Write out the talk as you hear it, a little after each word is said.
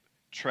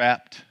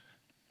trapped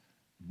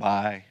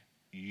by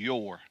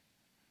your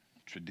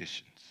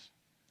traditions.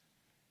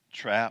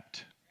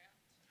 Trapped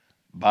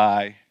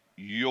by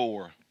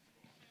your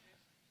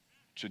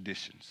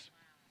traditions.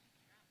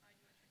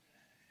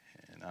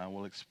 And I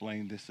will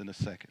explain this in a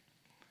second.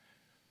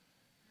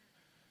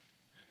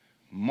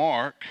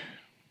 Mark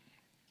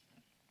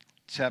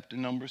chapter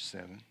number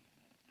 7.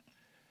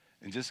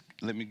 And just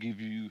let me give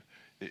you,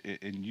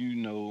 and you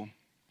know,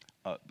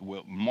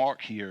 well,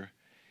 Mark here,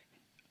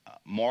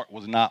 Mark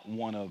was not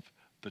one of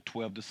the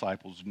 12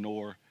 disciples,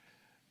 nor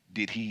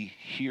did he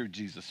hear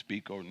Jesus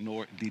speak, or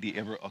nor did he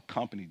ever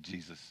accompany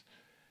Jesus.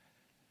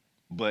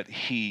 But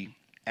he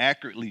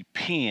accurately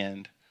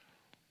penned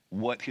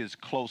what his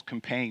close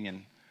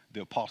companion,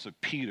 the Apostle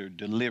Peter,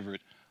 delivered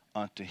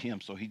unto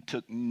him. So he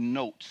took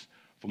notes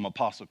from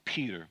Apostle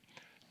Peter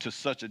to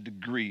such a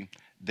degree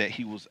that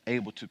he was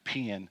able to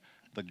pen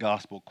the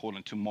gospel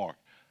according to Mark.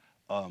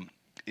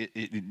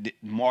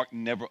 Mark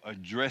never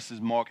addresses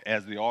Mark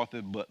as the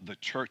author, but the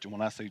church, and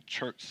when I say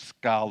church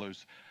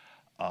scholars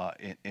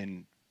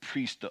and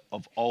priests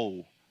of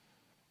old,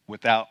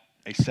 without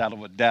a shadow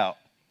of a doubt,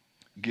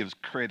 gives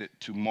credit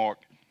to Mark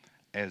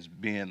as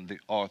being the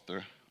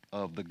author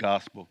of the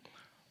Gospel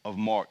of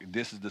Mark.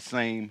 This is the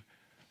same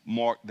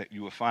Mark that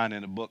you will find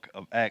in the book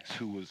of Acts,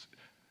 who was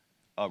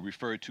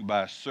referred to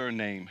by a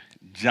surname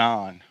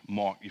John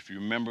Mark. If you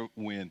remember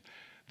when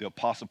the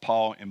Apostle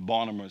Paul and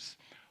Barnabas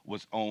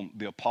was on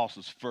the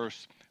apostles'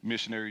 first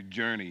missionary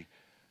journey,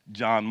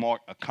 John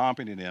Mark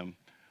accompanied them,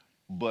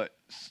 but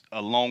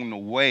along the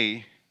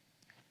way,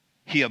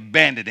 he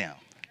abandoned them.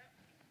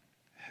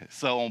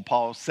 So on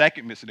Paul's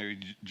second missionary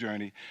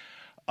journey,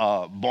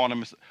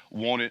 Barnabas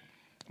wanted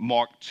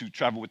Mark to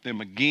travel with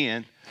them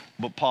again,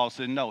 but Paul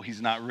said, no,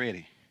 he's not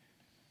ready.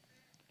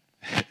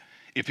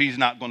 If he's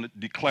not going to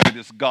declare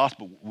this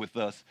gospel with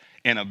us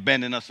and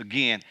abandon us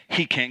again,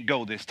 he can't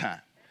go this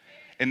time.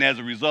 And as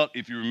a result,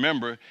 if you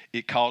remember,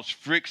 it caused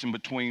friction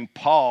between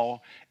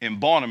Paul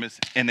and Barnabas,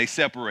 and they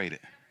separated.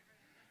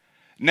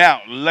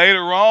 Now,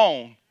 later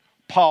on,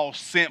 Paul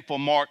sent for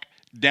Mark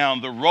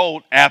down the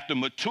road after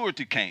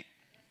maturity came.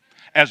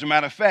 As a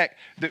matter of fact,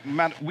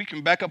 we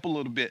can back up a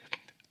little bit.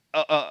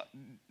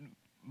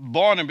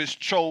 Barnabas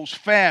chose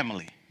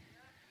family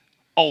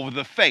over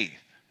the faith.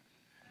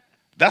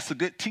 That's a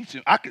good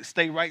teaching. I could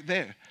stay right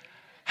there.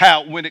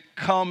 How when it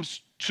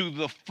comes to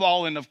the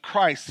falling of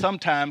Christ,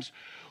 sometimes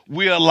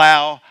we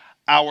allow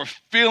our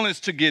feelings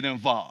to get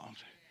involved,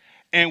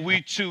 and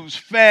we choose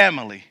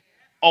family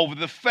over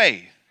the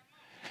faith.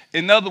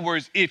 In other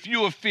words, if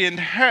you offend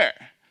her,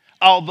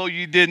 although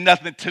you did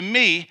nothing to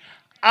me,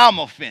 I'm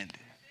offended.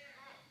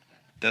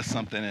 That's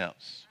something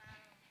else.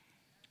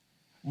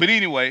 But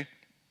anyway,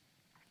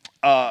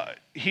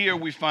 here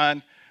we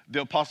find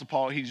the Apostle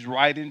Paul. He's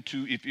writing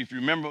to, if you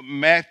remember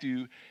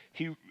Matthew,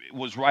 he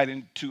was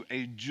writing to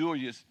a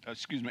Jewish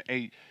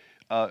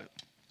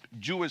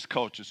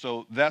culture.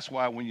 So that's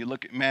why when you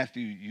look at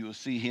Matthew, you'll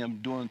see him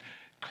doing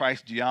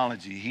Christ's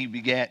genealogy. He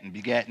begat and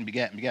begat and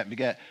begat and begat and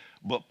begat.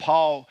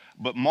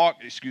 But Mark,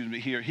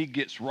 here, he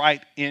gets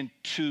right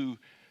into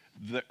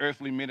the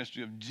earthly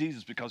ministry of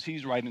Jesus because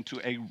he's writing to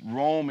a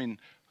Roman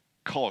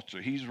culture.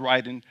 He's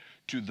writing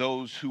to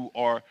those who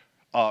are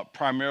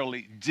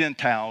primarily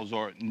Gentiles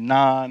or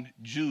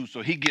non-Jews.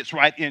 So he gets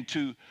right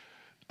into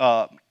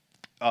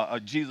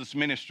Jesus'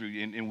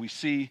 ministry. And we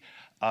see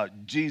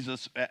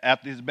Jesus,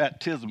 after his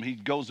baptism, he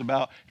goes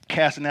about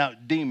casting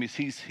out demons.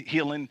 He's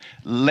healing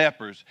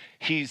lepers.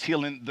 He's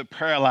healing the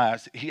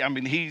paralyzed.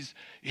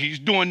 He's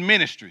doing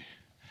ministry.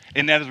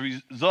 And as a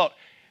result,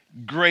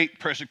 great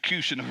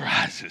persecution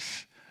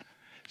arises.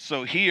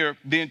 So here,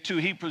 then too,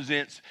 he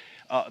presents,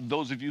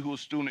 those of you who are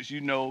students,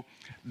 you know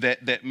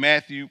that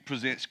Matthew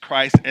presents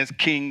Christ as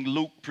King.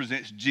 Luke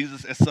presents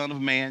Jesus as Son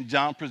of Man.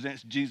 John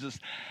presents Jesus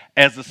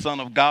as the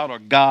Son of God, or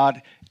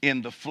God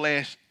in the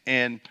flesh.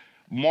 And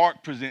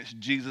Mark presents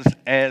Jesus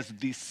as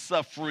the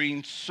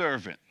suffering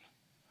servant,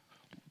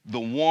 the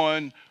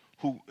one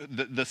who,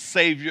 the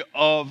Savior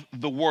of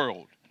the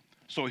world.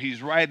 So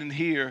he's writing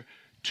here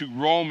to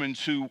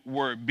Romans who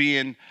were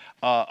being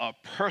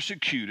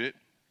persecuted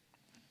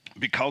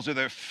because of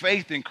their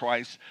faith in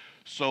Christ.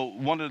 So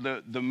one of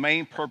the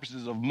main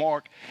purposes of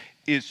Mark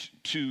is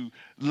to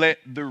let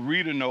the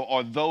reader know,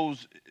 or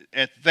those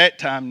at that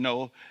time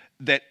know,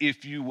 that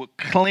if you would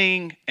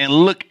cling and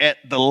look at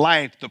the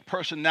life, the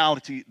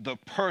personality, the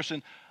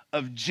person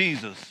of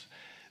Jesus,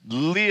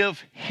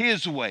 live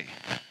his way,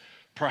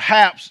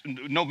 perhaps,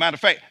 no matter of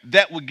fact,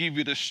 that will give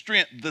you the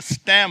strength, the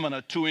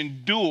stamina to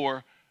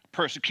endure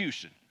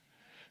persecution.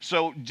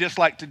 So just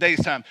like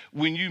today's time,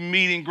 when you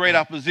meet in great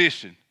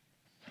opposition,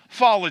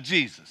 follow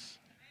Jesus.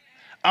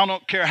 I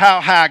don't care how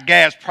high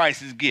gas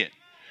prices get.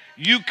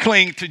 You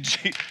cling to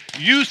Jesus.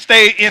 You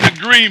stay in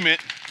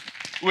agreement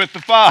with the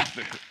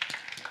Father.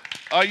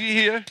 Are you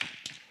here?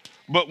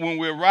 But when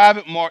we arrive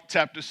at Mark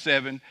chapter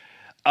 7,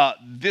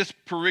 this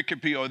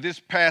pericope, or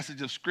this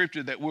passage of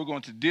scripture that we're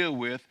going to deal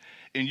with,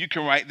 and you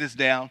can write this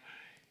down,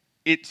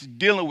 it's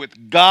dealing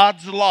with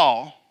God's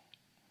law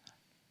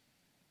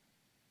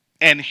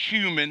and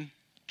human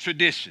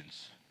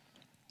traditions.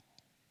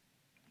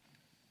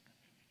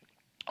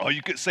 Or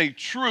you could say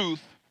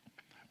truth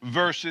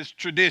versus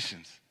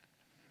traditions.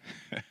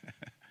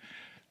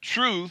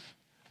 Truth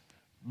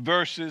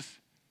versus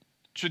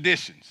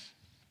traditions.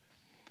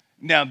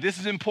 Now, this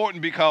is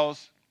important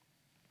because,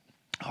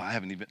 I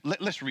haven't even,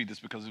 let's read this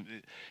because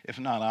if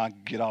not, I'll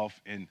get off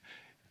and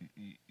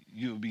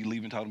you'll be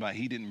leaving talking about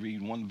he didn't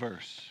read one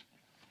verse.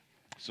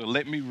 So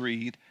let me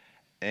read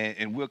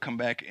and we'll come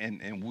back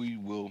and we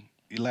will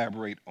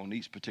elaborate on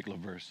each particular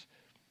verse.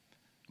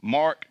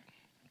 Mark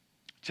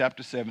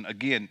chapter 7,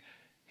 again,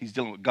 he's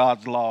dealing with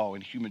God's law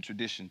and human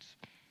traditions,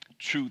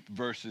 truth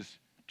versus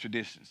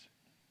traditions.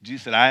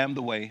 Jesus said, I am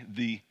the way,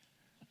 the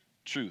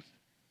truth,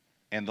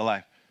 and the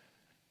life.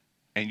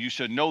 And you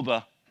should know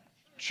the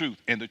truth,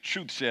 and the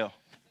truth shall.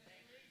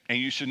 And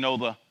you should know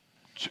the,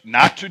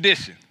 not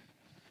tradition.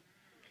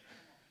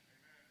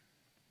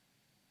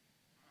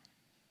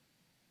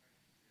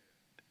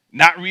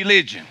 Not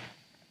religion.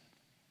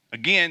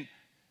 Again,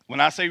 when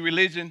I say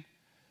religion,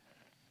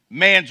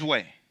 man's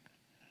way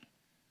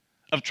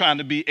of trying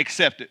to be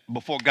accepted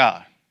before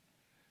God.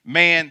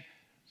 Man's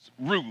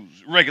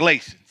rules,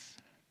 regulations,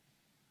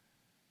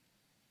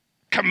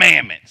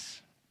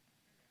 commandments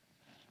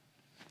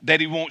that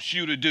he wants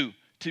you to do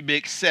to be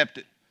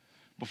accepted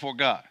before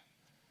God.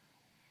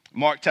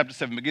 Mark chapter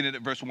 7, beginning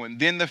at verse 1.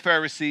 Then the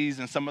Pharisees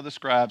and some of the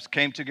scribes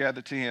came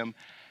together to him,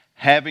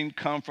 having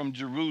come from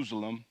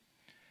Jerusalem.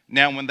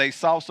 Now when they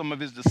saw some of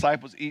his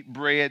disciples eat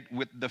bread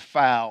with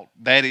defiled,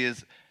 that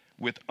is,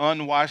 with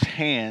unwashed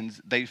hands,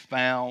 they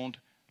found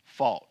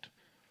fault.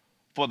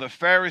 For the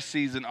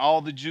Pharisees and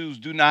all the Jews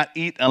do not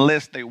eat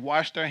unless they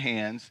wash their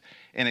hands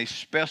in a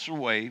special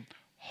way,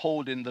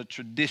 holding the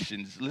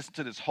traditions. Listen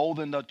to this,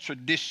 holding the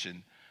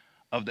tradition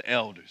of the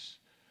elders.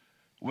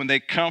 When they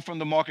come from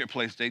the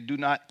marketplace, they do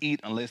not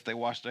eat unless they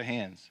wash their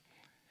hands.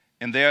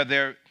 And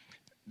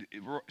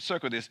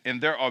circle this,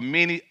 and there are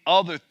many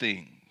other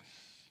things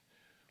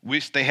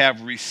which they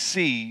have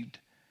received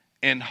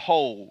and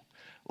hold,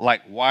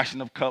 like washing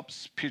of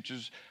cups,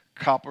 pitchers,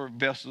 copper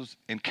vessels,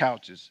 and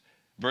couches.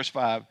 Verse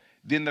 5,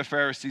 then the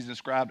Pharisees and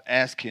scribes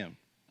asked him,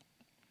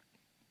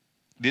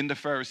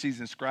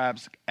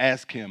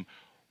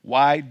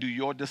 why do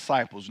your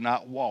disciples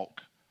not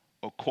walk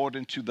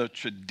according to the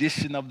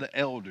tradition of the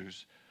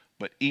elders,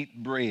 but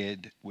eat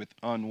bread with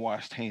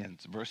unwashed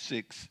hands? Verse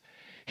 6,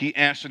 he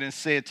answered and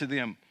said to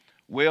them,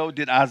 well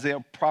did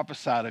Isaiah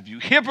prophesy of you,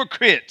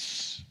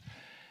 hypocrites,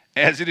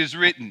 as it is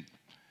written,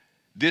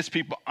 this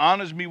people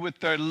honors me with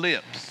their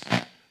lips,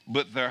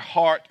 but their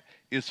heart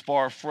is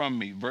far from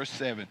me. Verse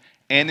 7,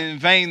 and in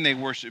vain they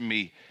worship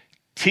me,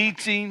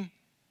 teaching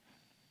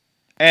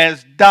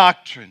as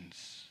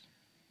doctrines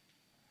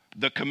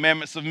the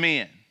commandments of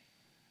men.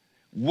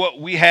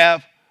 What we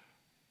have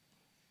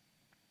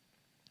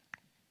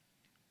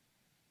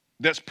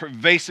that's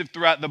pervasive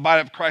throughout the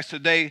body of Christ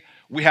today,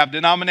 we have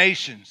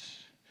denominations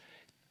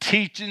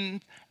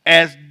teaching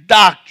as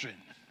doctrine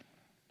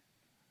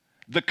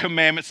the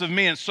commandments of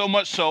men, so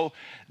much so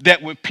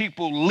that when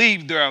people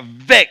leave, they are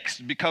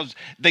vexed because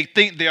they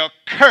think they are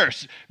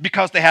cursed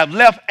because they have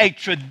left a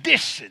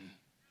tradition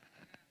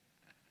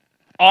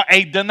or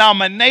a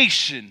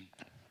denomination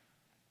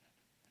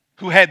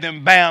who had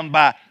them bound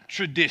by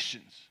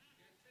traditions.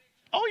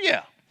 Oh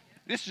yeah,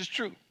 this is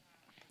true.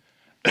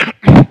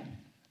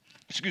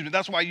 Excuse me,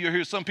 that's why you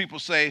hear some people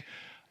say,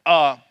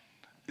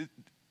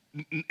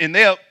 and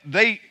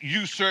they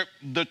usurp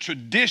the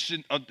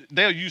tradition,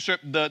 they'll usurp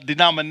the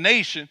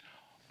denomination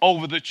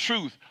over the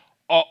truth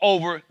or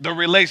over the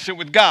relationship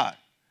with God.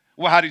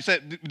 Well, how do you say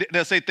it?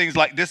 They'll say things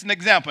like, this is an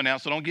example now,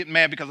 so don't get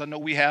mad because I know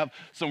we have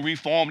some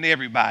Reformed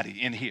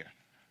everybody in here.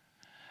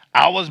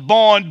 I was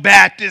born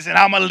Baptist and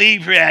I'm going to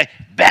leave here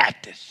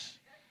Baptist.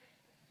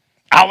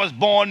 I was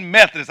born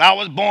Methodist. I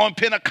was born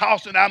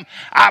Pentecostal and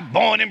I'm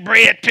born and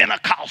bred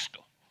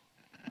Pentecostal.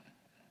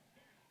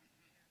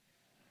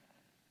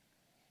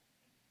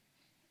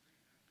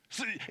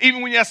 So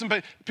even when you ask some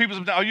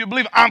people, are you a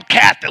believer? I'm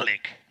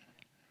Catholic.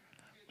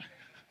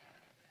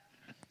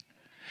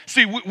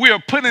 See, we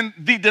are putting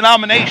the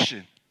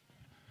denomination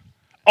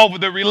over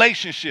the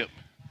relationship.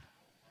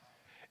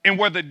 And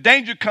where the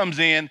danger comes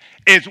in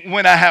is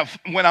when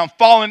I'm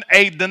following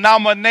a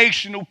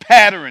denominational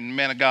pattern,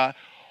 man of God,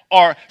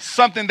 or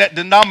something that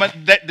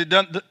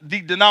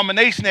the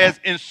denomination has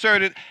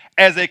inserted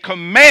as a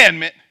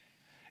commandment,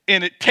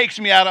 and it takes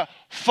me out of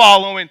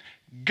following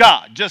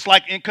God, just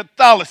like in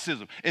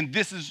Catholicism. And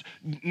this is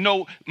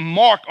no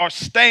mark or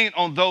stain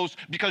on those,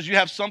 because you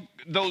have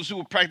those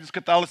who practice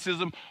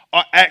Catholicism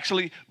are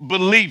actually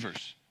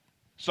believers.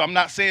 So I'm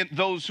not saying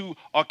those who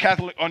are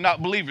Catholic are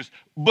not believers,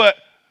 but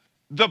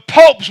the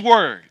Pope's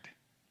word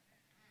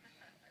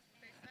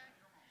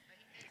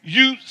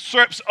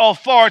usurps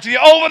authority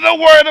over the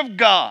word of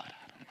God.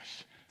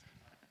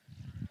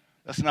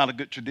 That's not a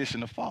good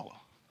tradition to follow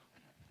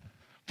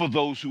for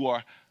those who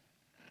are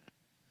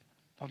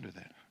under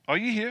that. Are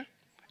you here?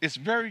 It's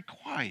very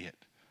quiet.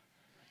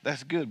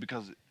 That's good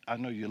because I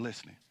know you're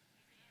listening.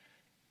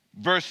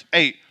 Verse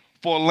 8,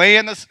 for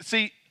laying,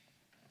 see,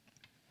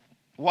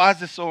 Why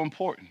is this so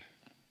important?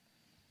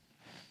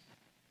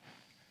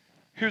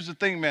 Here's the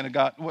thing, man of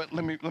God. Well,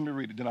 let me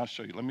read it, then I'll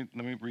show you. Let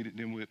me read it,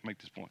 then we'll make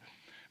this point.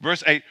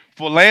 Verse 8,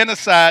 for laying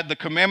aside the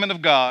commandment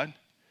of God,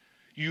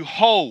 you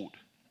hold.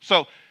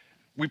 So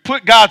we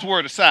put God's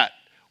word aside.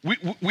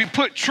 We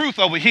put truth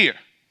over here.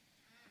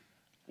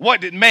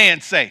 What did man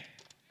say?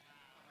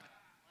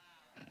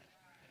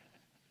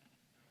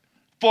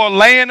 For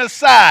laying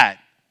aside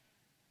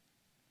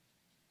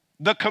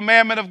the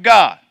commandment of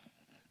God.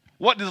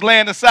 What does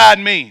laying aside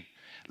mean?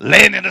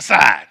 Laying it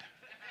aside.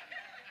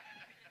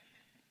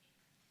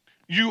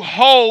 You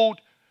hold,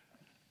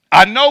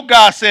 I know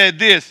God said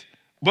this,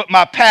 but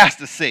my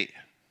pastor said.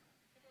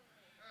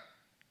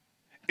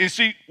 And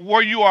see,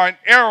 where you are in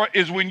error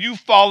is when you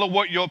follow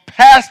what your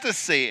pastor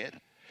said,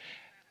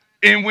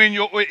 and when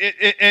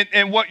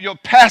and what your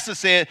pastor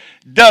said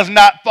does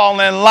not fall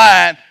in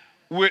line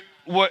with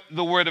what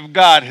the word of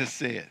God has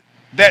said.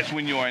 That's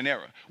when you are in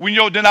error. When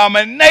your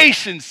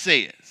denomination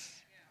says.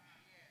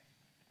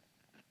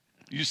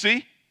 You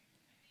see?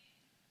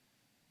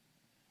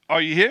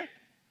 Are you here?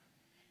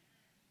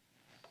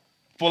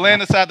 For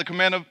laying aside the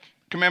commandment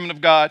of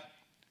God,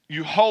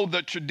 you hold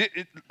the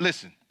tradition.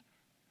 Listen,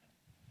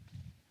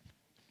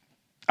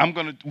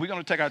 we're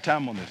gonna take our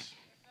time on this,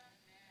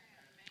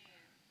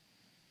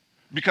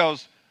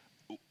 because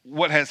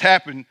what has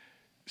happened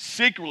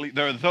secretly,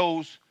 there are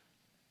those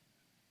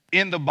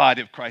in the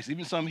body of Christ,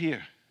 even some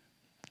here.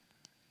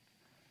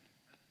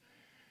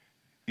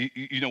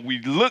 You know, we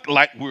look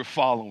like we're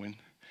following.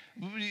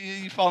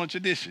 You following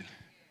tradition,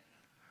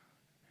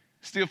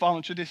 still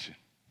following tradition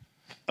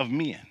of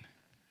men.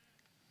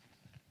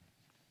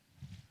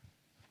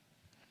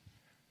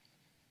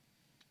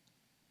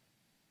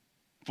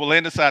 For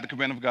laying aside the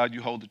commandment of God,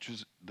 you hold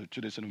the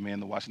tradition of men,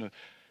 the washing of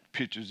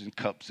pitchers and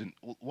cups, and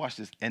watch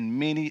this, and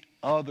many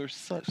other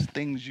such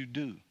things you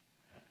do.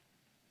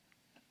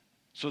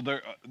 So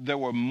there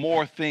were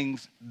more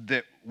things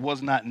that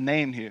was not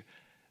named here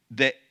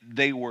that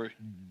they were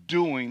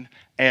doing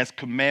as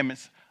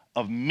commandments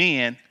of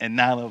men and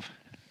not of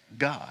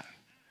God.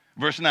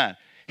 Verse 9,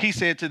 he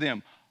said to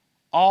them,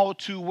 all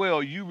too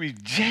well you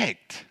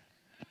reject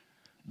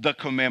the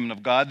commandment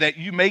of God that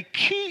you may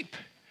keep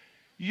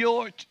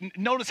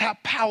notice how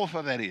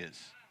powerful that is.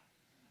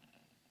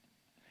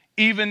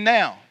 Even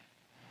now,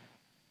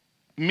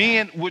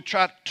 men would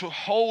try to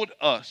hold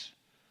us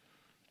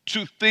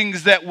to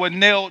things that were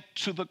nailed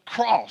to the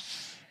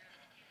cross.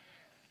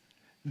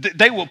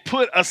 They will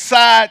put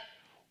aside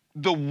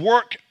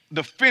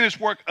the finished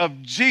work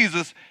of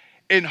Jesus,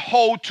 and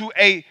hold to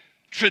a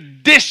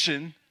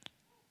tradition.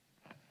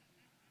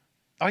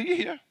 Are you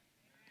here?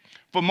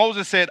 For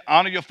Moses said,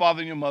 honor your father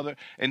and your mother,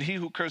 and he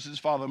who curses his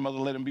father and mother,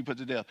 let him be put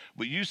to death.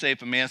 But you say,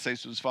 if a man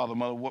says to his father and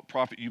mother, what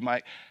profit you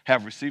might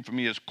have received from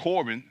me as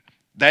Corban,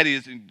 that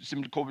is,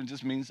 simply Corban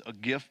just means a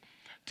gift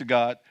to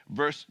God.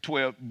 Verse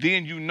 12,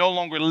 then you no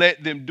longer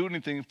let them do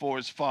anything for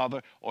his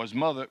father or his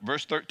mother.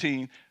 Verse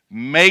 13,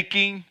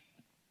 making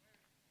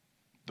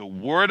the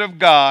word of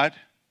God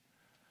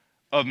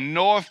of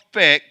no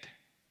effect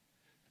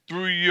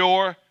through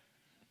your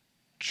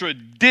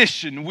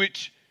tradition,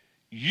 which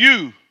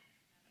you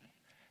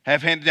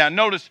have handed down.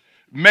 Notice,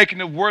 making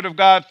the word of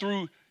God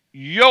through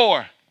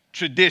your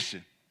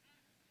tradition.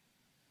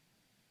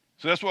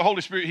 So that's what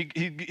Holy Spirit,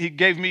 he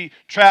gave me,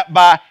 trapped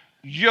by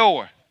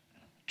your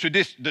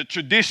tradition, the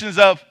traditions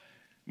of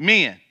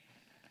men,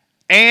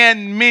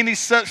 and many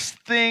such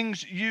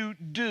things you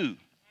do.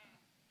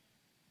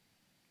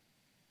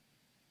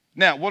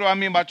 Now, what do I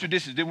mean by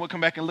traditions? Then we'll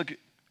come back and look at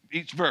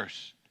each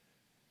verse.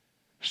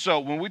 So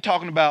when we're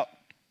talking about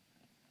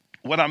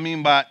what I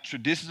mean by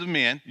traditions of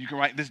men, you can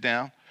write this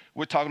down.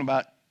 We're talking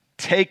about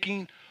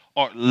taking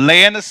or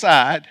laying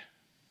aside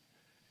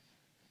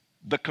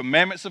the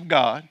commandments of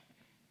God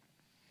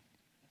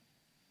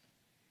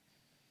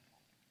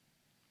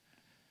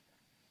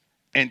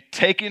and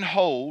taking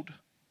hold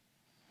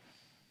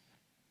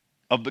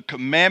of the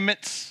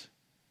commandments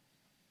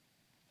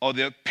or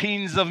the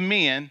opinions of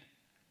men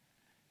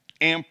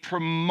and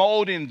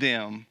promoting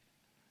them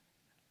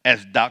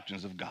as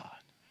doctrines of God.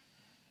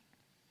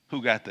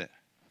 Who got that?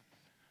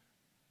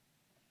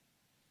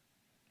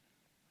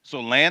 So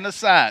laying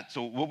aside,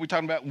 so what we're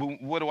talking about,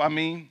 what do I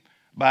mean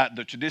by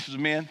the traditions of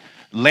men?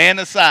 Laying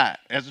aside,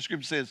 as the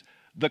scripture says,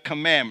 the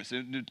commandments.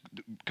 The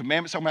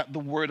commandments talking about the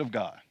word of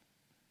God.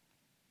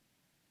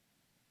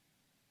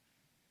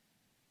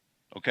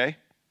 Okay?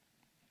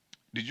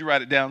 Did you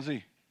write it down,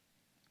 Z?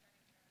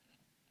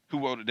 Who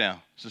wrote it down?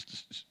 Sister,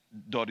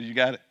 daughter, you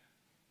got it?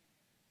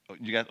 Oh,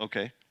 you got it?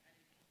 Okay.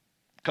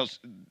 Because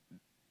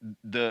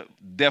the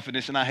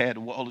definition I had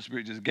of what Holy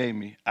Spirit just gave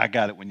me, I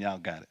got it when y'all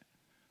got it.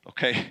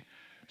 Okay?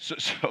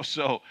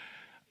 So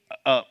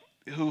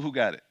who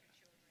got it?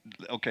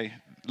 Okay,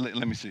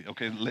 let me see.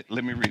 Okay,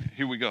 let me read it.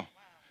 Here we go.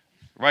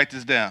 Write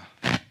this down.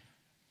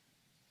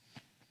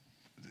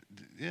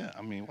 Yeah,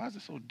 I mean, why is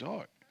it so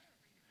dark?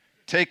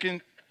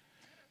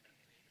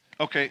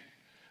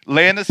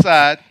 Laying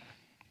aside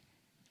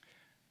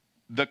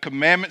the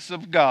commandments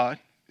of God.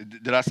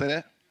 Did I say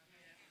that?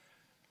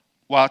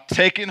 While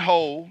taking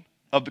hold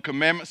of the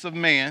commandments of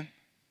man.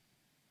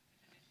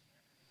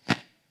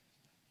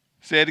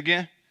 Say it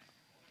again.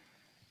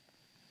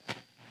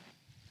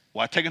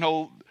 While taking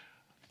hold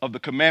of the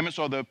commandments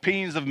or the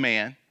opinions of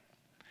man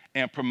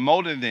and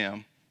promoting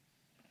them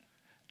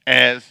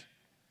as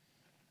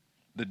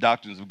the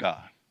doctrines of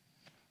God.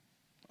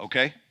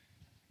 Okay?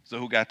 So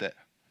who got that?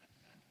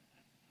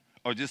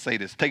 Or just say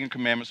this, taking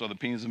commandments or the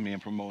opinions of men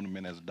and promoting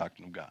them as a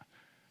doctrine of God.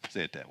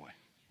 Say it that way.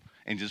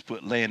 And just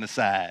put laying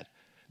aside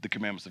the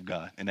commandments of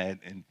God and add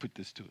and put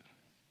this to it.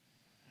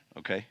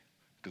 Okay?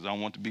 Because I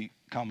don't want to be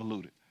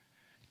convoluted.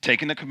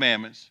 Taking the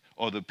commandments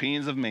or the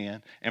opinions of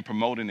man and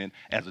promoting it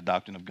as a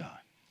doctrine of God.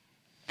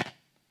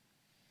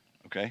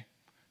 Okay?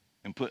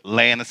 And put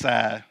laying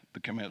aside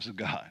the commandments of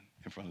God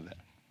in front of that.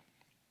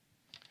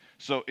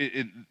 So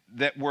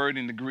that word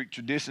in the Greek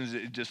traditions,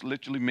 it just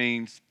literally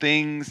means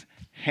things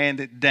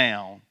handed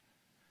down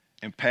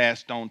and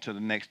passed on to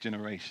the next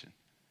generation.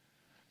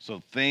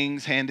 So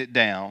things handed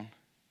down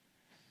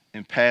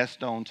and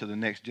passed on to the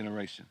next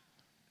generation.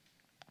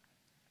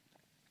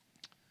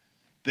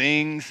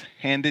 Things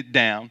handed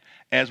down.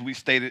 As we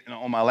stated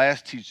on my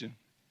last teaching,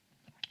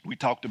 we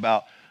talked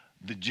about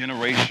the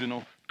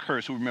generational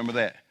curse. Who remember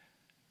that?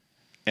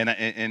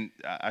 And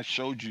I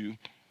showed you,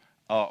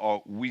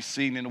 or we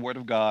seen in the Word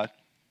of God,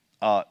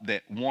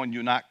 that one,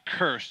 you're not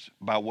cursed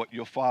by what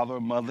your father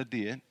or mother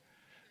did.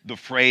 The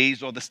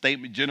phrase or the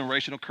statement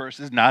generational curse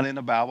is not in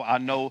the Bible. I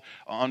know,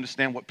 I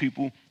understand what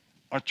people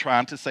are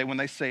trying to say when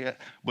they say it,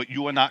 but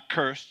you are not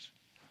cursed.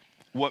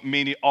 What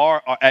many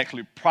are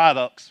actually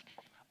products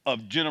of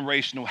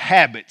generational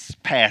habits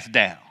passed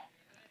down.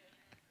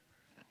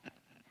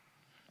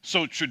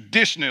 So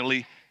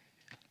traditionally,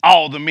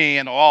 all the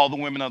men or all the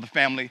women of the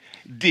family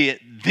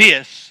did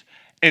this,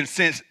 and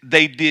since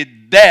they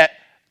did that,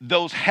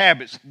 those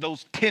habits,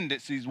 those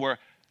tendencies were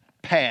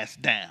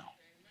passed down.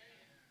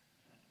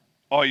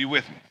 Are you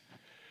with me?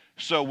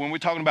 So when we're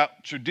talking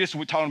about tradition,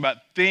 we're talking about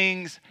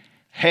things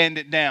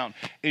handed down.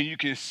 And you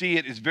can see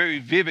it's very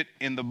vivid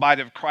in the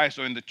body of Christ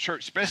or in the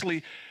church,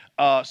 especially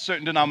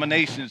certain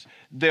denominations.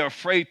 They're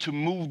afraid to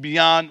move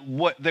beyond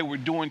what they were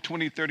doing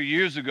 20, 30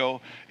 years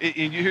ago. And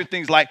you hear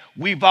things like,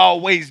 we've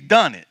always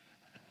done it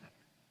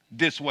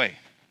this way.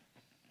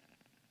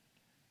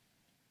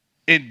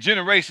 And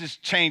generations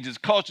changes,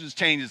 cultures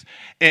changes,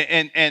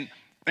 and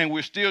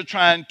we're still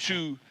trying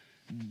to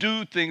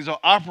do things or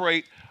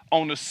operate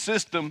on a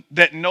system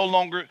that no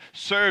longer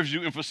serves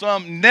you, and for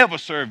some never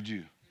served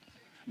you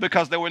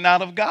because they were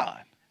not of God.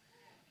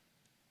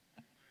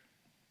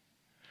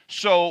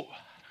 So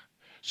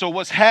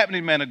what's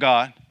happening, man of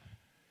God,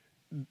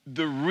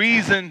 the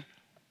reason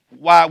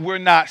why we're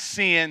not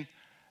seeing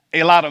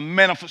a lot of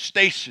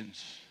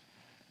manifestations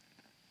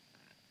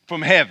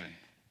from heaven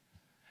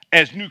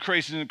as new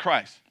creations in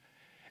Christ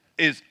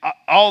is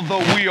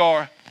although we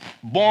are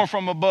born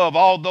from above,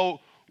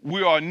 although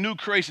we are new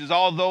creations,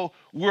 although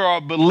we are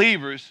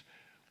believers,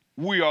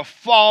 we are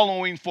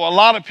following, for a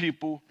lot of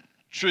people,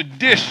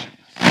 tradition.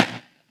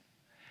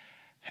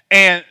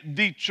 And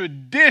the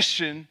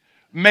tradition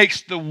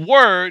makes the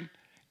word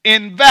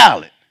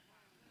invalid.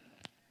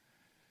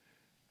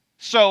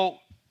 So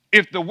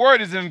if the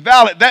word is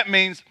invalid, that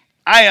means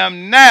I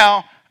am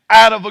now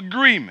out of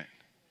agreement.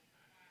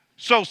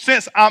 So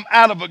since I'm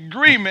out of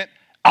agreement,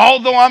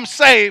 although I'm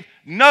saved,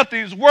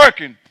 nothing's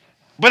working,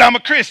 but I'm a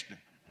Christian.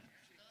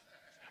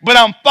 But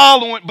I'm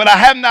following, but I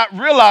have not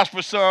realized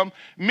for some,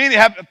 many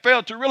have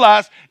failed to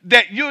realize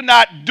that you're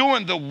not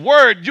doing the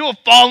word, you're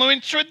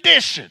following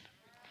tradition.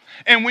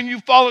 And when you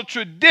follow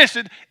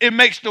tradition, it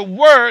makes the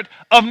word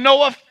of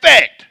no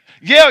effect.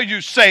 Yeah, you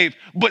saved,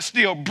 but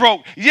still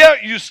broke. Yeah,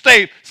 you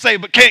saved,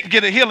 but can't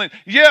get a healing.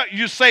 Yeah,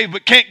 you saved,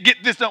 but can't get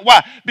this done.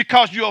 Why?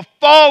 Because you're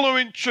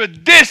following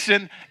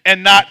tradition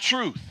and not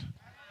truth.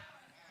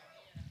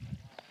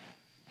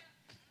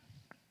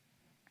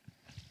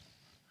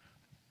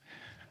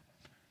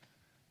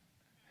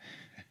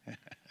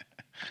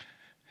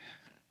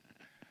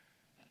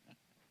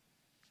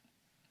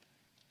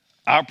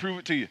 I'll prove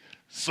it to you.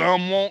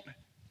 Some won't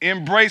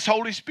embrace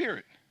Holy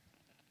Spirit.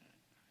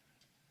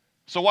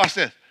 So watch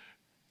this.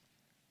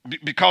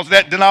 Because of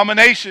that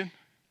denomination,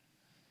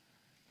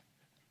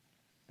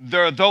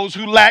 there are those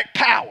who lack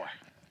power.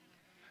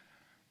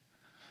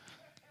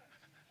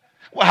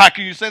 Well, how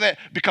can you say that?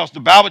 Because the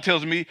Bible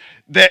tells me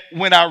that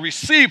when I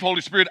receive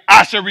Holy Spirit,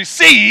 I shall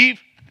receive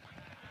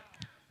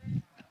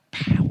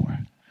power.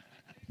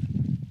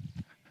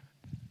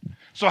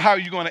 So how are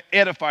you going to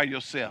edify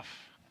yourself?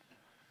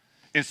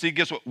 And see,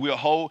 guess what? We'll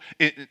hold,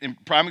 in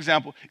prime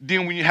example,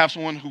 then when you have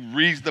someone who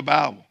reads the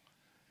Bible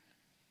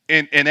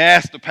and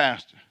asks the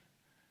pastor,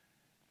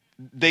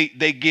 they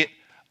get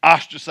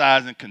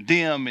ostracized and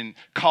condemned and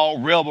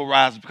called rebel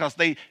risers because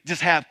they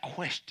just have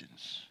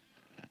questions.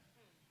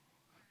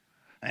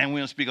 And we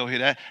don't speak over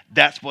here.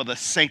 That's for the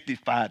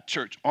sanctified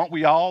church. Aren't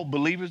we all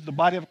believers, the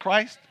body of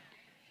Christ?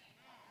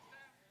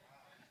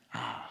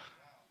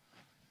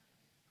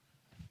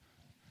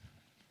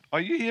 Are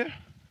you here?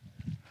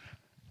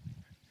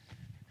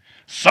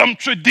 Some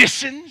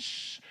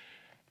traditions.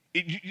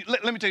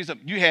 Let me tell you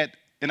something.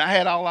 I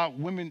had all our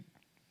women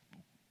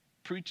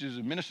preachers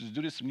and ministers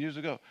do this some years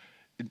ago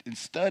and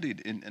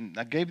studied, and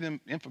I gave them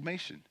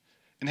information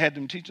and had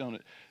them teach on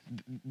it.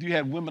 You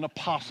had women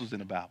apostles in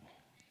the Bible,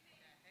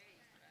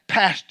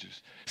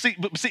 pastors. See,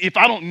 if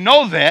I don't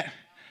know that,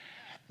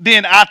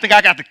 then I think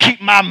I got to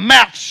keep my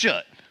mouth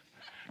shut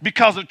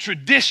because of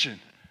tradition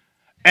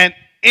and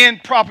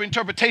improper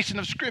interpretation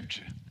of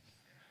Scripture.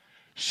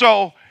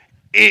 So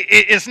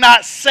it's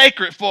not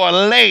sacred for a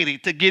lady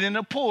to get in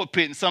the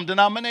pulpit in some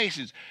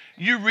denominations.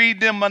 You read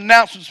them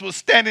announcements for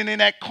standing in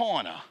that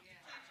corner.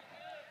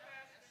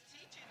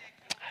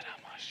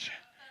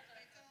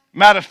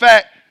 Matter of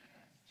fact,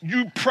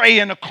 you pray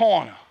in the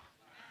corner.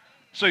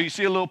 So you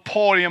see a little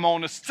podium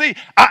on the... See,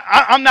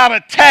 I'm not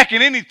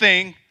attacking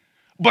anything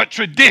but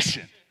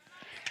tradition.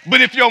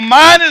 But if your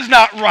mind is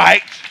not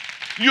right,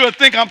 you'll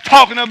think I'm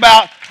talking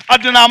about a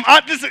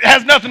denomination. This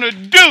has nothing to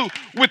do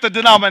with the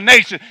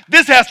denomination.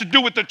 This has to do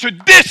with the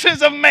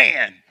traditions of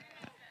man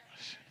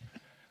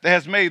that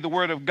has made the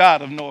word of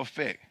God of no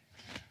effect.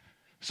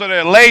 So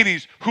there are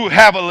ladies who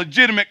have a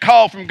legitimate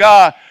call from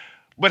God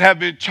but have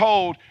been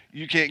told,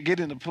 you can't get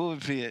in the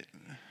pulpit.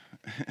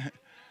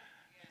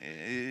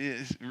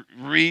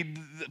 Read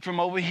from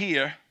over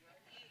here.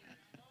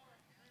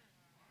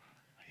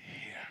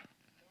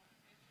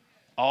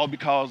 All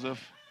because of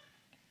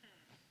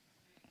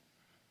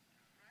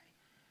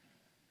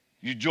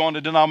you join the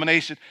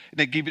denomination and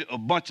they give you a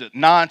bunch of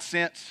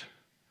nonsense.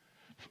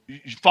 You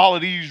follow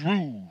these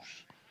rules.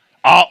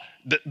 Oh,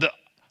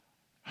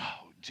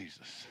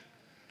 Jesus.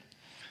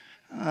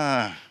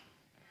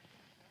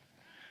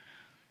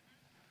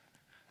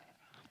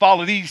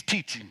 Follow these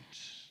teachings.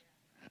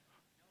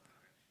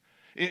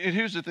 And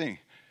here's the thing.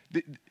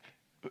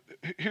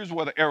 Here's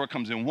where the error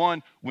comes in.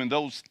 One, when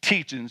those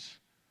teachings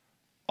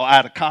are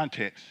out of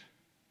context.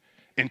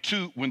 And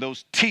two, when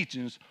those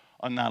teachings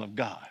are not of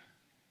God.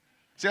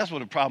 See, that's where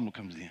the problem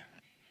comes in.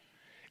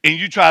 And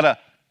you try to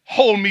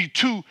hold me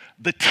to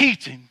the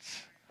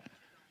teachings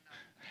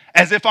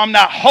as if I'm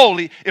not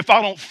holy if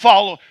I don't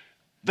follow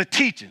the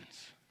teachings.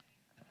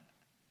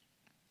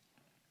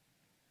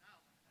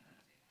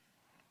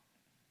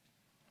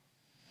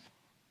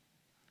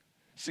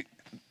 See,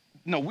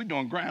 no, we're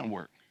doing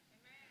groundwork.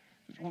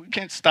 We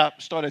can't start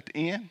at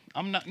the end.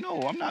 I'm not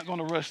going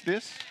to rush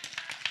this.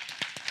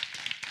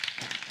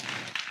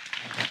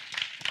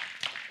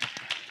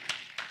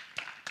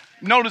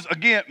 Notice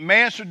again,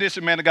 man's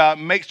tradition, man of God,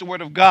 makes the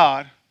word of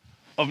God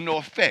of no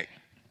effect.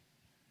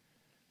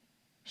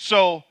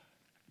 So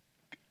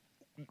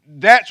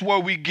that's where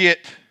we get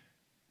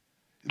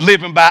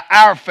living by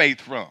our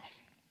faith from.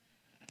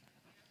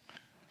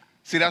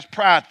 See, that's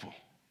prideful.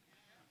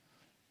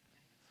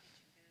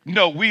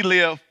 No, we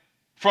live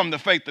from the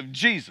faith of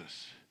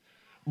Jesus.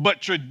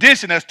 But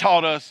tradition has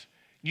taught us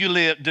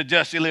the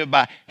just shall live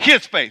by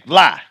his faith.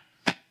 Lie.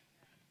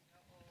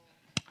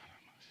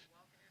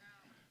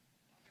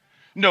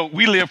 No,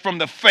 we live from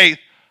the faith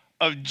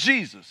of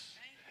Jesus.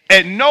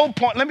 At no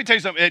point, let me tell you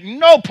something, at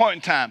no point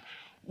in time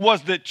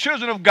was the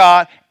children of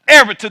God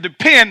ever to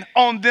depend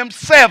on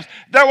themselves.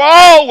 They were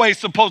always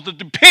supposed to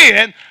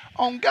depend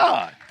on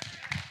God.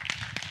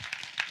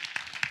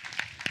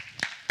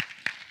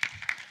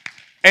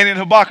 And in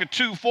Habakkuk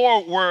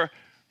 2:4, where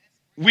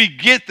we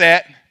get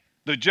that,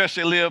 the just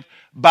shall live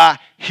by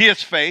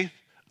his faith.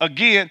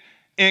 Again,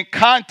 in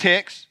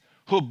context,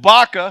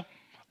 Habakkuk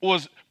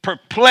was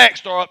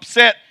perplexed or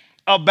upset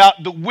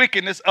about the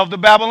wickedness of the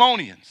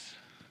Babylonians.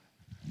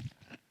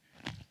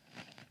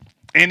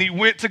 And he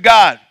went to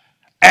God,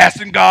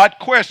 asking God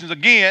questions.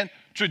 Again,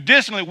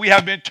 traditionally, we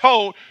have been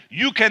told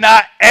you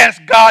cannot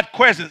ask God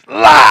questions.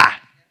 Lie.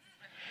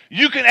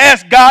 You can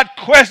ask God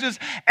questions,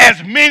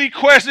 as many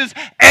questions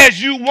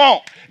as you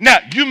want. Now,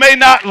 you may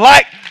not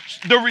like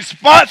the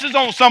responses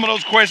on some of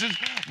those questions,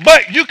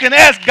 but you can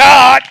ask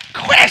God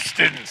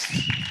questions.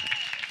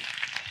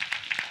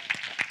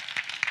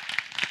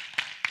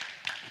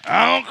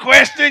 I don't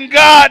question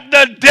God.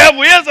 The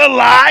devil is a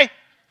lie.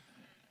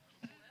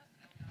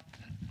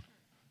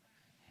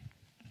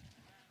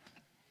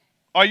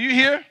 Are you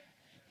here?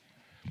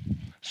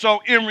 So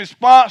in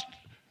response,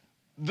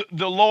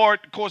 the Lord,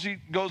 of course, he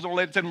goes on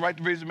later, tell him, write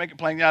the vision, make it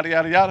plain, yada,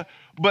 yada, yada.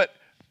 But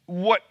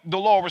what the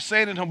Lord was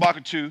saying in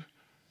Habakkuk 2,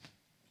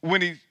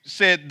 when he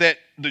said that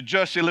the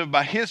just shall live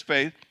by his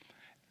faith,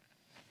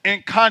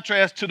 in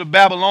contrast to the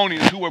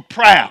Babylonians who were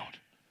proud.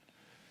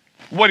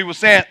 What he was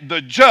saying,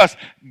 the just,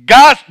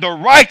 the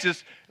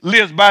righteous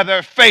lives by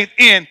their faith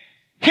in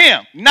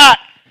him, not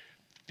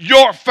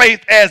your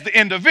faith as the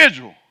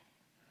individual.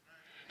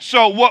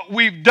 So what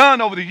we've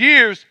done over the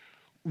years,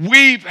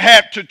 we've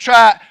had to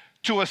try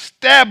to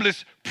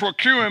establish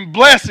procuring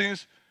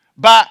blessings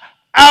by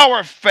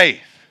our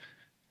faith.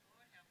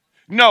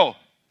 No,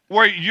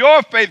 where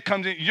your faith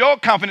comes in, your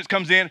confidence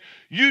comes in,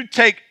 you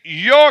take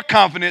your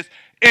confidence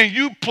and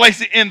you place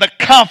it in the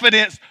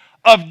confidence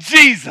of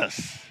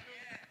Jesus.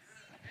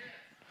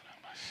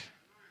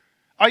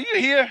 Are you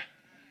here?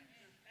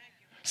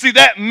 See,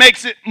 that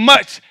makes it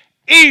much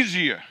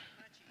easier.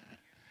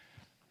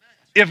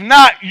 If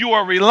not, you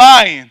are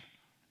relying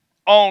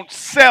on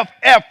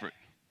self-effort.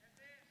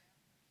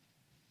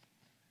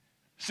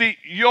 See,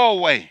 your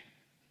way.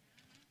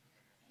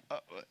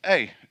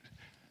 Hey,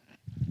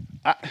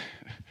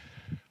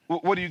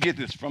 where do you get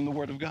this? From the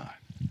Word of God.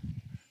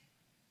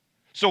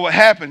 So what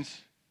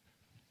happens,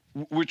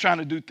 we're trying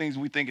to do things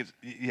we think it's,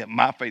 yeah,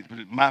 my faith,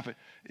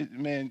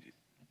 man,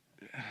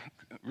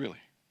 really.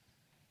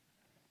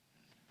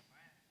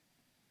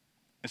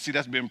 And see,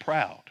 that's being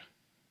proud.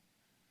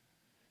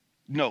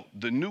 No,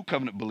 the new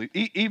covenant belief,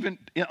 even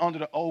under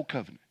the old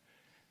covenant,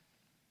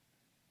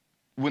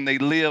 when they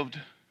lived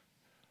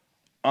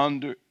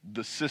under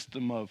the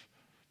system of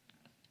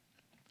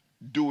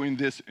doing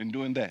this and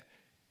doing that,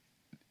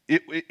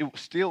 it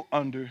was still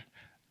under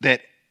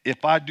that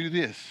if I do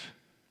this,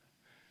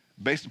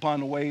 based upon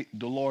the way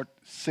the Lord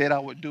said I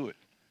would do it,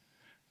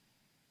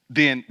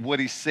 then what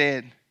he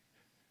said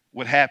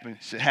would happen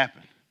should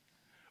happen.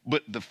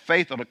 But the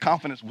faith or the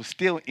confidence was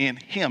still in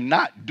him,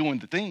 not doing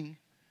the thing.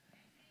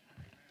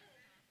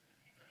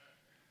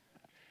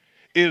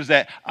 It was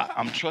that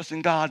I'm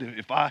trusting God.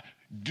 If I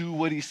do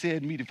what he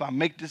said me, if I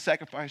make this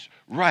sacrifice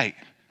right,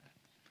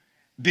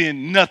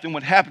 then nothing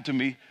would happen to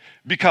me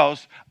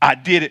because I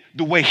did it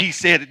the way he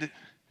said it.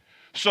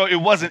 So it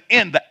wasn't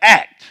in the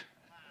act.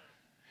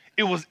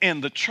 It was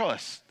in the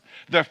trust.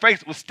 Their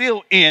faith was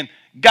still in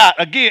God.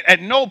 Again,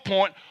 at no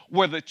point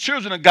were the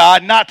children of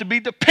God not to be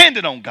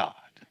dependent on God.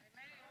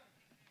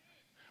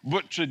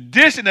 But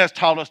tradition has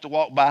taught us to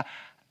walk by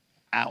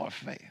our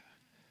faith.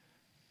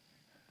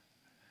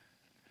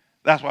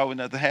 That's why when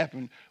nothing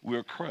happened,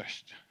 we're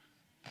crushed.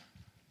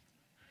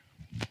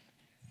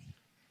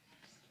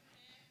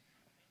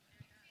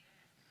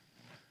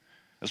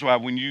 That's why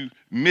when you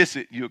miss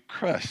it, you're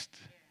crushed.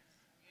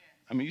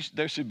 I mean,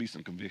 there should be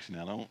some conviction.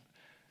 I don't,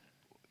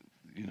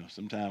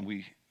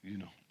 sometimes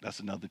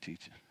that's another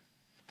teaching.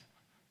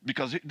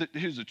 Because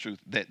here's the truth,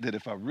 that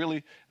if I'm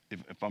really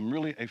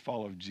a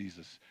follower of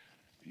Jesus,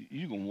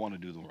 you're going to want to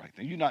do the right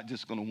thing. You're not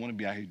just going to want to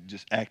be out here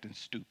just acting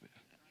stupid.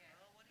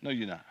 No,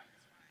 you're not.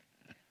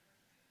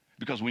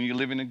 Because when you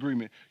live in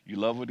agreement, you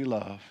love what he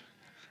loves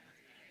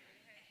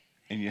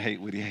and you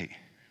hate what he hates.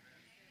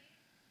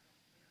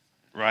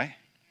 Right?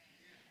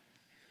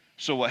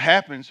 So what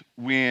happens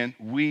when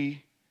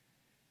we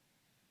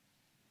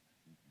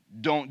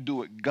don't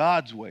do it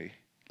God's way?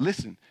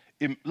 Listen,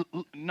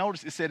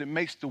 notice it said it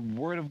makes the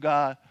word of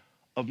God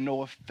of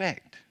no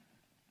effect.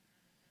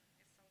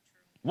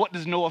 What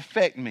does no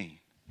effect mean?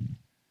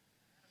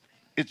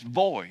 It's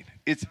void.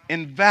 It's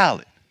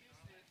invalid.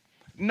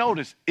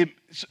 Notice,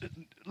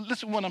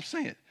 listen to what I'm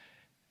saying.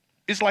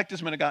 It's like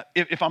this, man of God.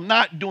 If I'm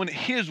not doing it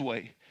his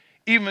way,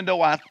 even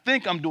though I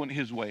think I'm doing it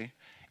his way,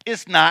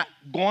 it's not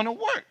going to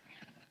work.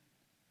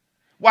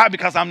 Why?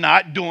 Because I'm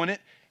not doing it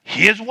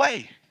his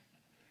way.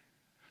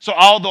 So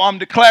although I'm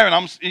declaring,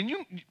 and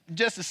you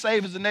just as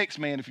saved as the next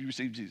man if you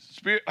receive Jesus.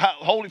 Spirit,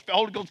 Holy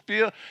Ghost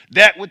filled,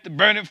 that with the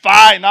burning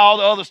fire and all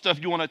the other stuff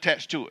you want to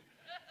attach to it.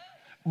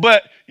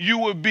 But you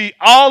will be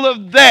all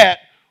of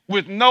that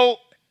with no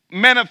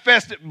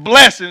manifested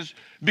blessings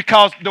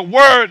because the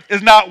word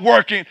is not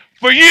working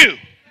for you.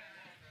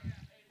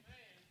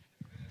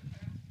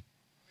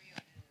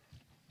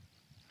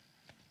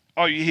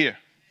 Are you here?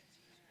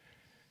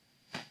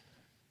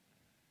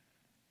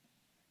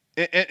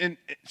 And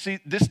see,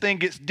 this thing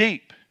gets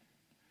deep.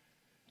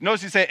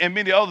 Notice he said, and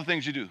many other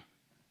things you do.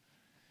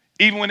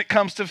 Even when it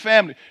comes to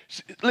family.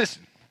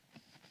 Listen,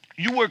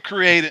 you were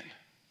created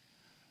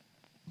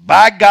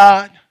by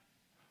God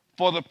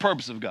for the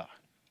purpose of God.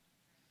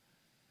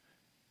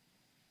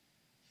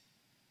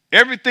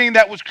 Everything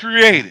that was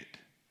created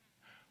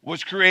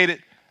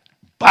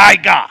by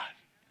God.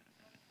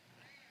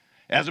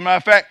 As a matter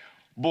of fact,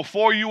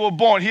 before you were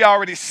born, he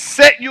already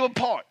set you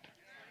apart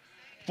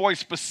for a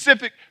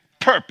specific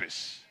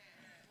purpose.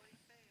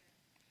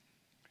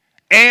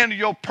 And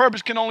your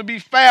purpose can only be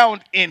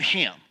found in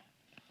him.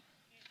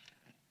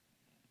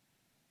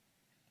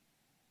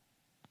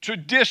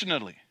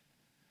 Traditionally,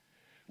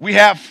 we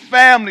have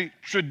family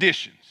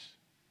traditions.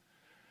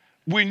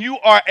 When you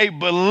are a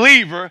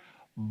believer,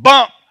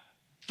 bump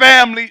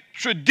family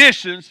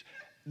traditions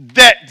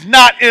that's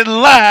not in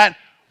line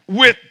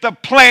with the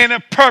plan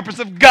and purpose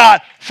of God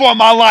for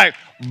my life.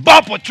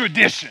 Bump a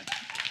tradition.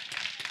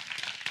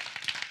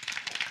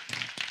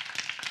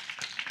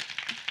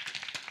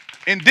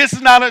 And this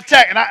is not an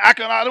attack, and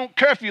I don't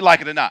care if you like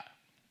it or not.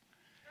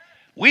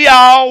 We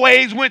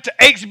always went to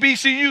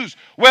HBCUs.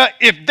 Well,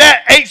 if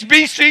that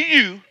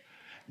HBCU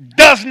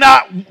does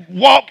not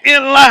walk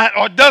in line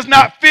or does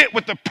not fit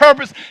with the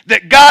purpose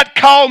that God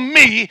called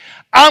me,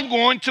 I'm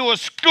going to a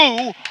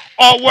school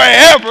or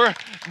wherever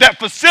that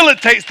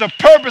facilitates the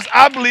purpose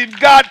I believe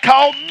God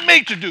called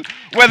me to do.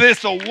 Whether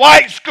it's a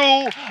white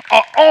school,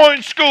 an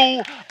orange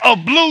school, a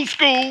blue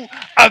school,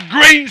 a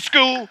green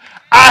school,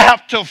 I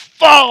have to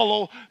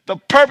follow the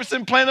purpose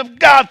and plan of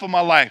God for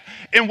my life.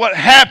 And what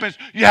happens,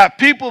 you have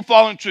people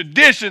following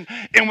tradition,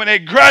 and when they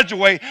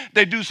graduate,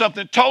 they do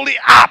something totally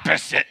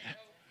opposite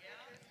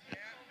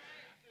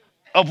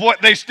of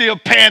what they still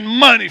paying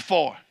money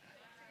for.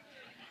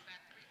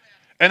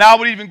 And I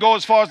would even go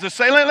as far as to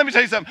say, let me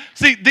tell you something.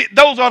 See,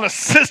 those are the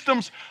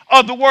systems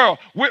of the world.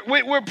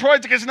 We're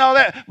projects and all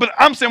that. But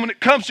I'm saying when it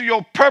comes to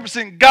your purpose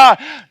in God,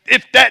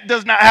 if that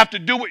does not have to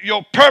do with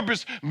your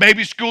purpose,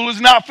 maybe school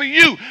is not for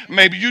you.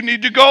 Maybe you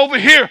need to go over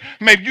here.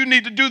 Maybe you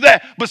need to do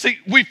that. But see,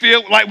 we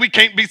feel like we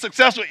can't be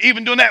successful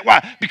even doing that.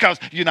 Why? Because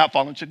you're not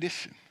following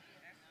tradition.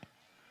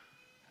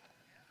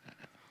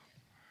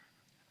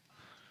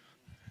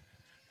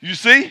 You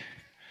see?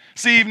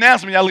 See, even now,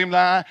 some of y'all leave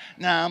lying.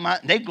 Nah,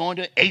 they going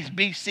to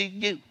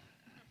HBCU.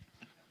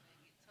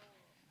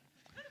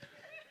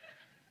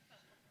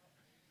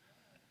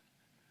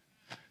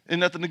 And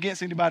nothing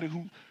against anybody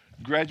who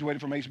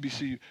graduated from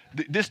HBCU.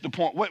 This is the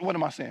point. What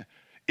am I saying?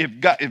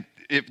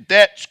 If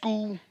that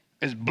school,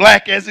 as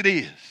black as it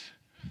is,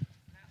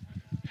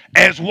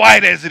 as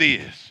white as it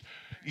is,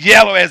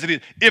 yellow as it is,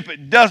 if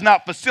it does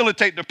not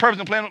facilitate the purpose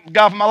and plan of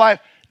God for my life,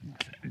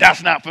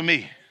 that's not for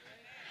me.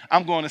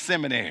 I'm going to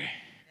seminary.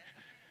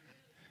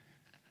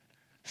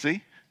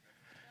 See?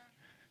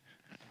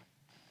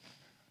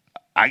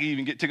 I can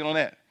even get ticket on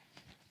that.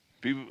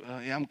 People,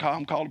 I'm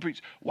called to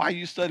preach. Why are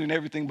you studying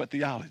everything but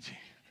theology?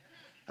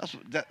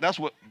 That's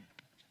what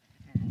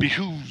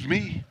behooves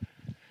me.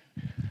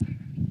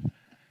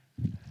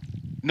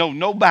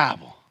 No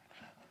Bible.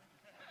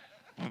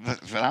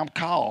 But I'm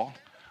called.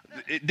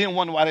 Then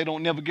wonder why they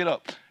don't never get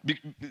up.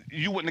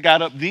 You wouldn't have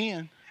got up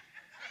then.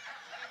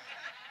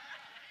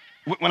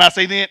 When I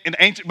say then, in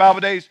the ancient Bible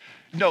days,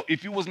 no,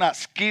 if you was not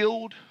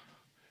skilled,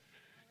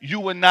 you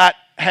would not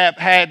have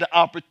had the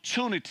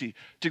opportunity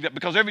to get,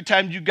 because every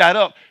time you got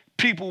up,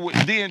 people would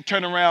then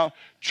turn around,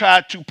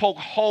 try to poke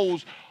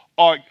holes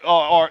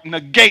or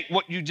negate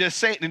what you just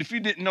said. And if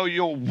you didn't know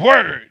your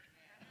word,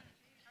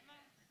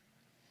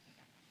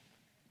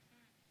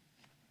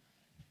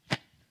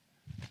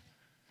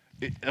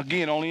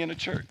 again, only in the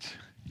church.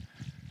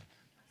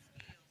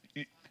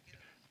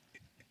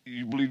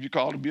 You believe you're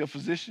called to be a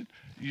physician?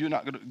 You're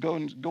not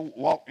going to go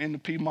walk in the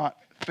Piedmont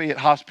Fed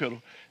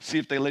Hospital, see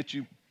if they let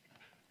you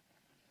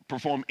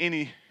perform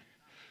any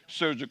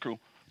surgical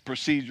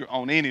procedure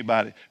on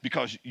anybody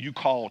because you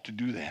called to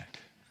do that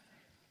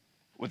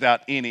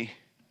without any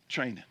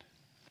training.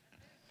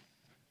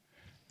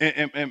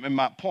 And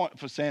my point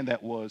for saying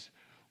that was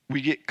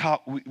we get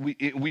caught,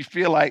 we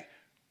feel like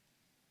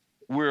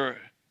we're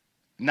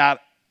not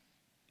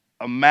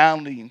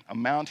amounting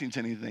to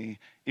anything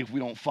if we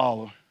don't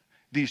follow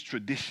these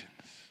traditions.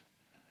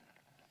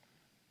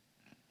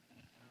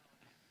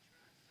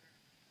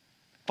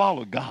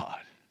 Follow God.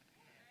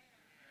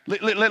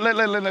 Let me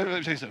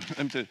tell you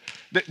something.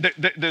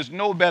 There's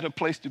no better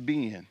place to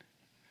be in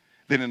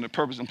than in the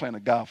purpose and plan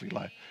of God for your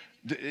life.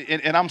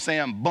 And I'm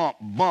saying bump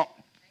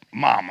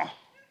mama,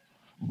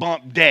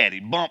 bump daddy,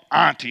 bump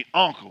auntie,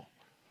 uncle,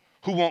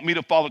 who want me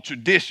to follow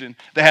tradition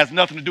that has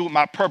nothing to do with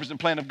my purpose and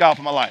plan of God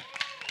for my life.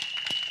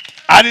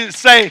 I didn't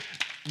say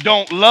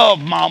don't love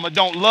mama,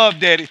 don't love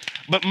daddy,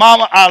 but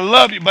mama, I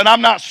love you, but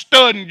I'm not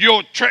studying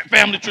your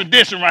family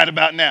tradition right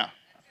about now.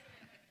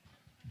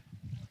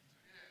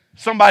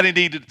 Somebody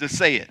needed to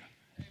say it.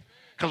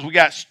 Because we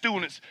got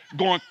students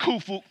going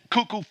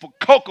cuckoo for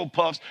Cocoa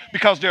Puffs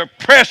because they're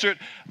pressured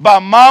by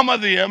mama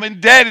them and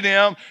daddy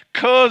them,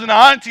 cousin,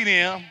 auntie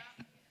them.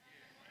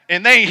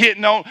 And they ain't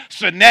hitting on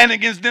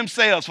shenanigans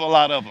themselves for a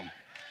lot of them.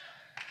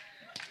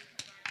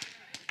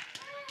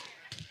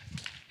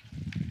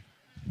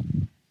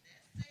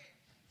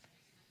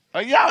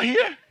 Are y'all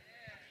here?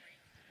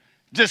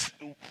 Just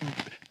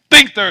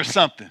think there's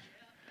something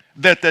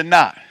that they're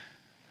not.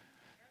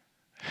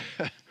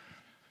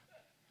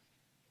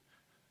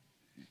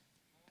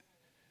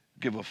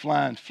 Give a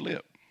flying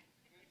flip,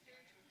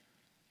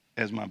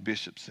 as my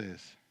bishop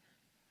says.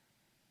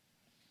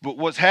 But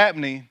what's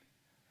happening,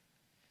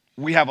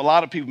 we have a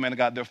lot of people, man of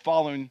God, they're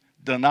following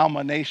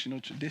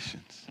denominational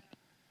traditions.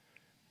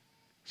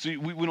 See,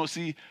 we don't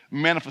see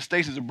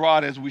manifestations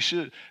abroad as we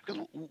should,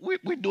 because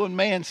we're doing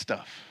man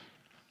stuff.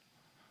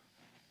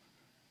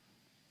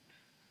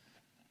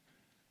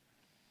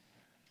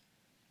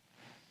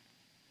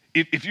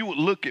 If you would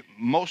look at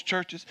most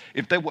churches,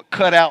 if they would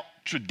cut out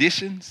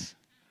traditions,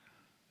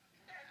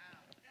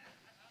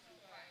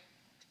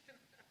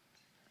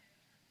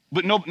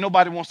 but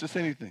nobody wants to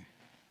say anything.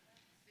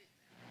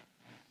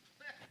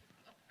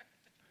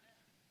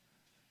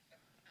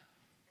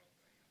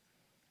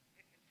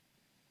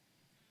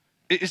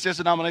 It's just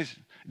a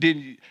denomination.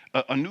 Then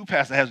a new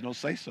pastor has no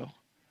say so.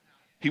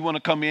 He want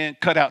to come in,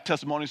 cut out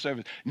testimony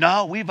service.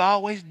 No, we've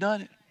always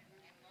done it.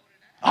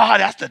 Oh,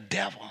 that's the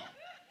devil.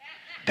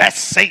 That's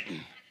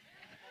Satan.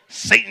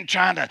 Satan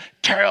trying to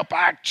tear up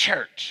our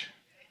church.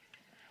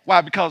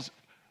 Why? Because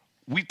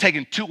we've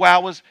taken 2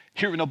 hours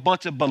hearing a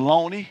bunch of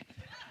baloney.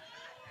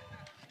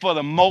 For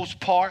the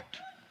most part.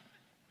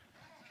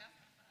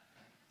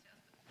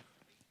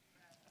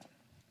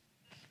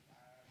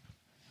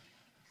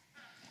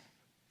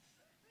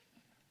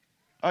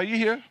 Are you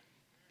here?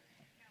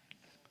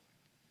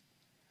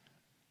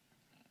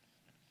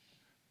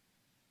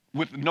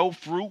 With no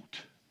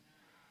fruit.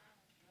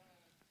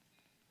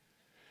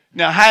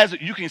 Now, how is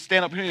it you can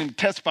stand up here and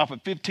testify for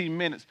 15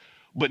 minutes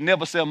but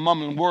never say a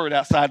mumbling word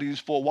outside of these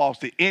four walls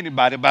to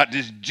anybody about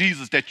this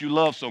Jesus that you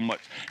love so much.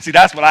 See,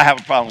 that's what I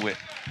have a problem with.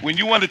 When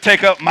you want to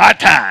take up my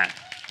time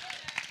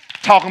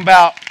talking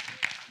about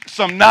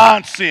some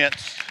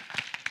nonsense,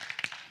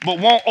 but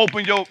won't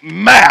open your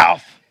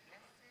mouth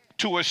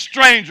to a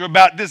stranger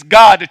about this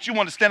God that you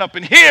want to stand up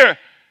and hear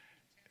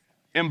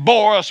and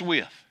bore us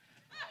with.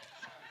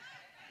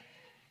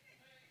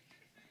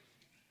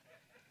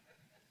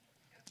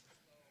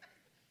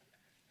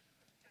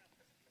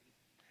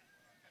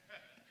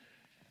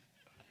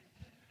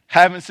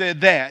 Having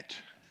said that,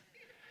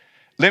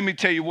 let me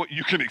tell you what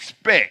you can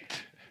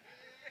expect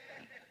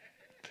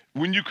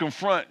when you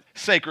confront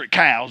sacred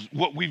cows,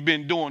 what we've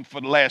been doing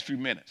for the last few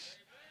minutes.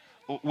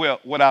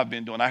 Well, what I've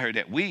been doing, I heard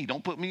that.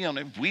 Don't put me on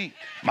it.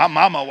 My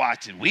mama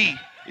watching.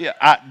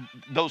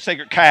 Those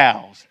sacred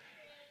cows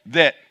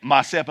that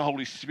myself and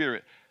Holy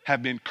Spirit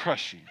have been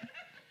crushing.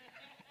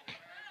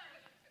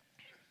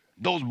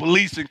 Those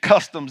beliefs and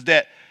customs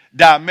that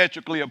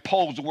diametrically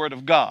oppose the word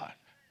of God.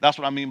 That's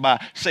what I mean by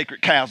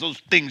sacred cows. Those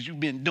things you've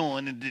been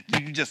doing and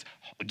you just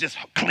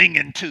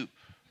clinging to.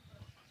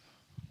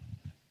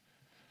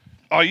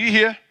 Are you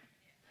here?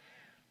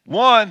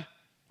 One,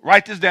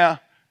 write this down.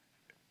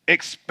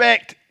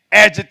 Expect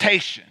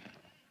agitation.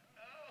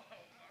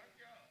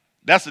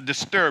 That's a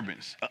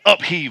disturbance, an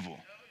upheaval,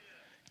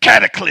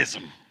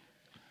 cataclysm.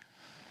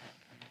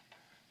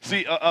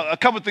 See, a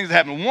couple of things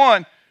happen.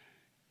 One,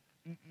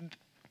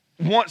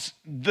 once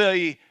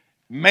the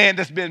man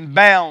that's been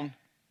bound,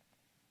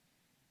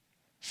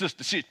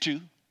 Sister Shit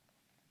too.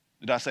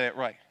 Did I say it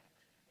right?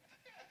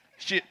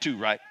 Shit too,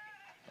 right?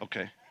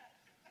 Okay.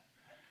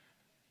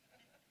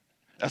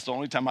 That's the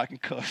only time I can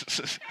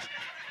cuss.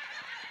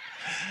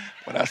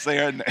 When I say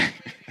her name.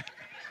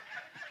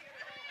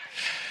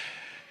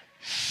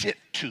 Shit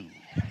too.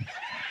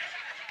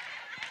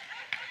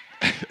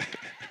 It's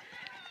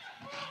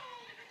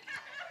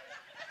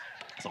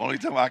the only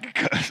time I can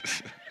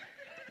cuss.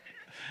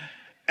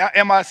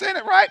 Am I saying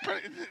it right?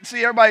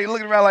 See everybody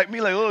looking around like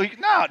me like, oh,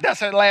 no, that's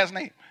her last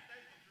name.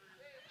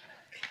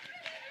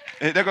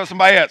 There goes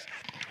somebody else.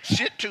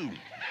 Shit too.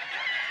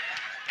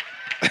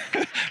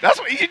 That's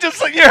what you just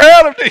said. You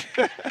heard of me.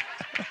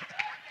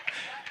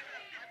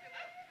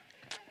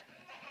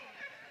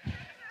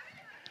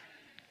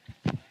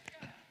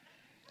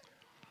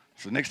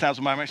 So next time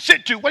somebody man,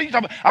 shit too. What are you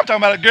talking about? I'm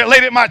talking about a girl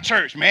lady at my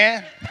church,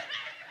 man.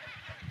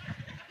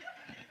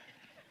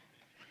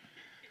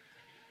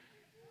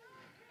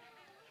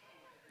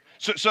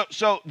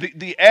 So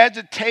the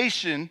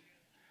agitation,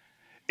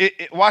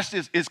 watch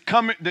this, is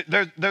coming.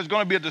 There's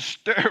going to be a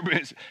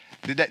disturbance.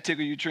 Did that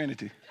tickle you,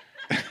 Trinity?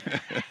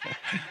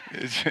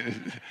 It's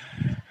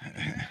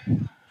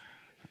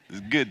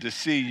good to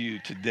see you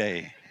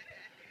today.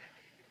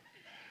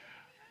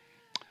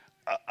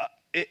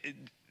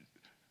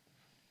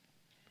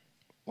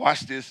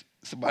 Watch this.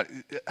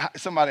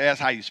 Somebody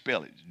asked how you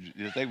spell it.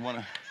 If they want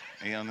to,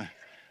 like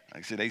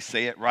I said, they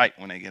say it right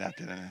when they get out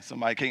there.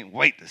 Somebody can't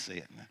wait to say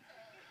it.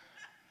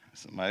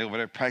 Somebody over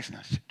there practicing.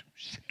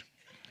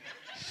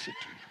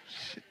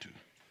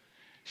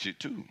 Shit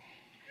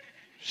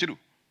too.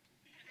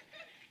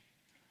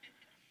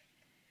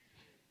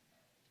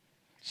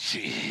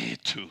 See,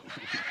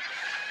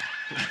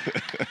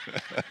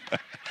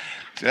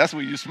 that's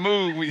when you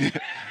smooth. When you,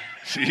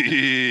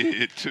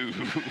 shit too.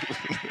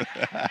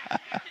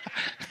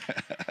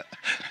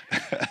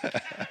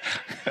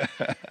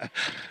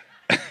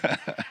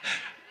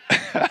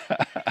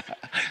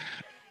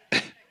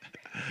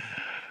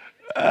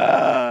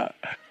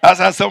 That's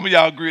how some of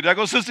y'all agree. There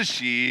goes Sister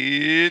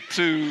Shit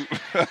too.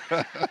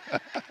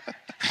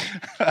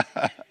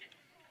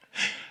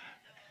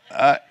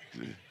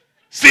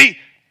 See,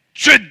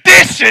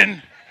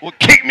 tradition will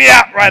kick me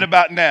out right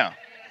about now.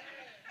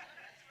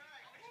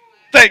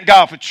 Thank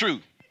God for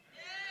truth.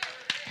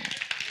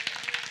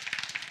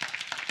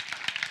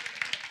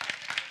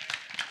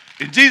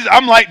 And Jesus,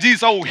 I'm like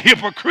these old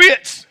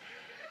hypocrites.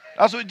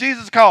 That's what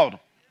Jesus called them.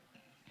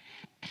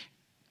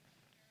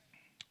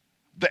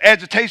 The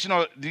agitation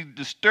or the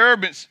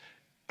disturbance,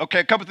 okay,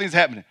 a couple of things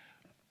happening.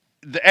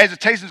 The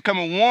agitation is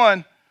coming,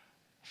 one,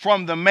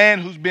 from the man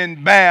who's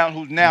been bound,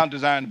 who's now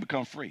desiring to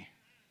become free.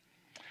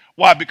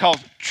 Why? Because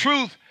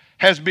truth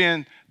has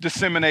been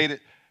disseminated.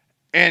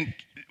 And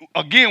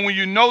again, when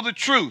you know the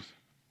truth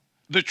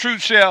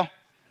shall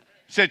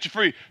set you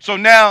free. So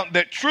now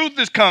that truth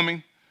is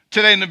coming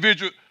to the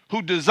individual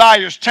who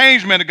desires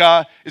change, man of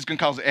God, it's going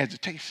to cause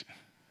agitation.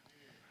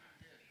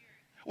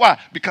 Why?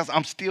 Because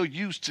I'm still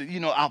used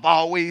to, I've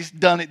always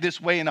done it this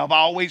way and I've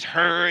always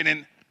heard.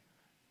 And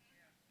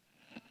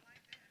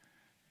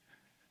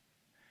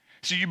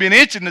so you've been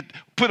itching to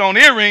put on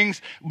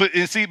earrings, but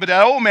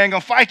that old man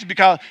going to fight you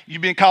because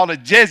you've been called a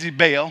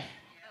Jezebel,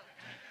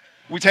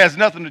 which has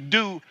nothing to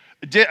do.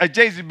 A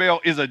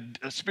Jezebel is a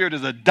spirit,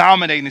 is a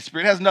dominating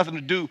spirit. It has nothing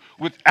to do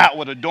with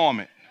outward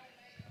adornment.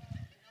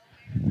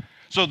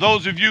 So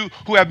those of you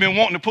who have been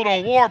wanting to put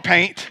on war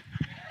paint,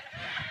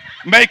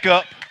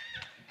 makeup,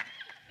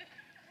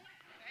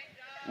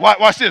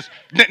 watch this.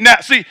 Now,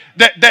 see,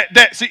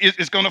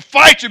 it's going to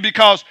fight you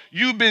because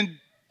you've been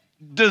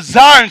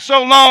desiring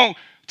so long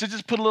to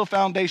just put a little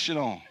foundation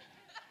on.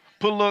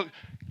 Put a little,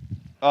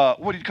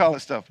 what do you call it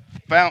stuff?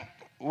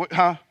 What,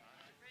 huh?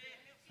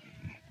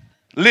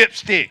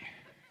 Lipstick.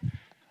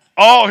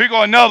 Oh, here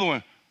go another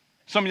one.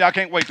 Some of y'all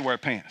can't wait to wear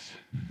pants.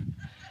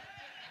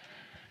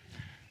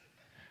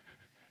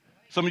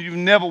 Some of you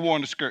never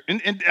worn a skirt.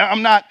 And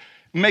I'm not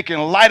making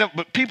light of,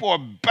 but people are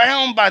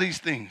bound by these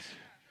things.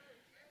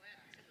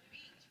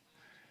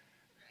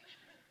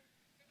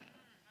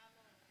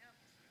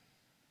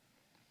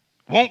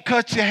 Won't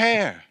cut your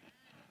hair.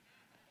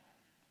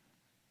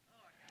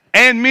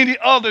 And many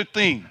other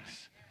things,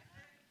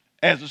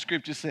 as the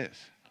scripture says.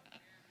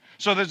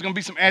 So there's going to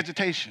be some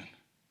agitation.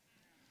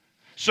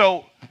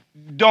 So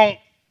don't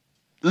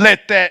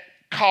let that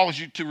cause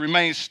you to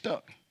remain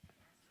stuck.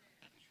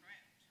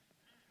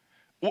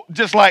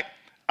 Just like,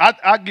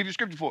 I'll give you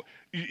scripture for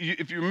it.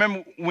 If you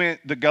remember when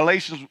the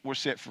Galatians were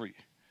set free,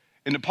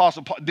 and the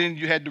apostle Paul, then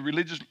you had the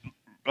religious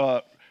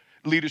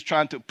leaders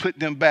trying to put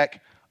them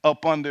back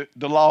up under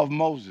the law of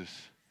Moses.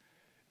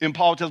 And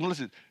Paul tells them,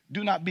 listen,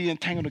 do not be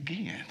entangled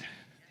again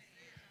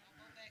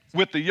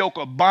with the yoke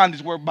of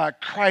bondage whereby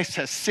Christ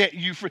has set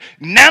you free.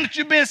 Now that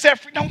you've been set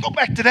free, don't go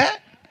back to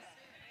that.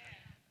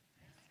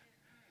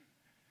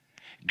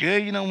 Girl,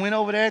 you know, went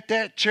over there at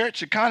that church,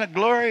 Shekinah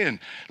Glory, and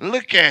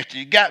look at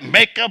you. You got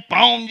makeup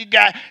on. You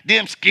got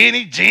them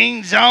skinny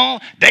jeans on.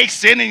 They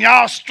sending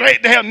y'all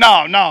straight to hell.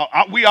 No,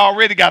 we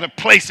already got a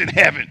place in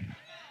heaven.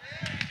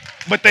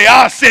 But they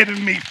are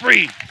setting me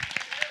free.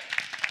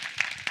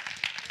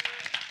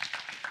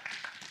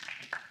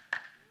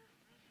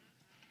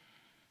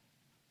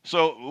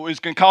 So it's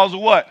going to cause a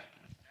what?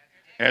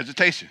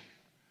 Agitation.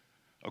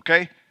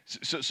 Okay?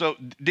 So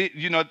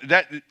you know,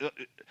 that,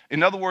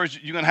 in other words,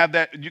 you're going to have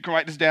that, you can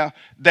write this down,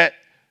 that,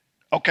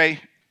 okay,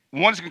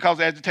 one is going to cause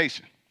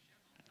agitation.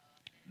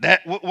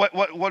 That,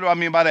 what do I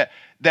mean by that?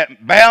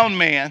 That bound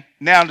man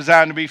now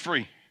desiring to be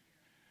free.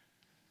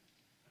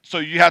 So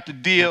you have to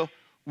deal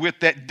with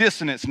that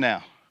dissonance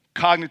now,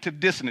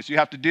 cognitive dissonance. You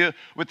have to deal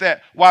with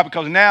that. Why?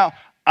 Because now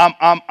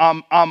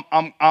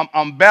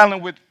I'm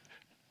battling with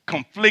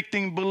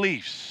conflicting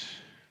beliefs.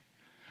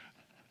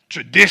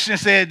 Tradition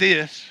said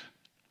this,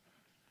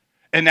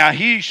 and now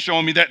he's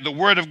showing me that the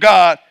Word of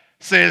God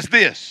says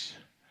this,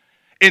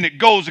 and it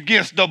goes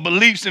against the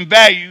beliefs and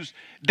values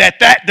that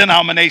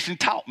denomination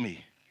taught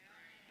me.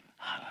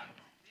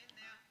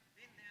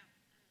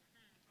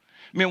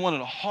 Man, one of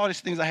the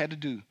hardest things I had to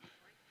do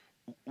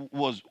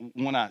was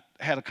when I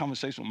had a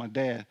conversation with my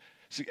dad.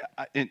 See,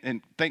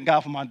 and thank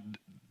God for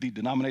the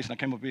denomination I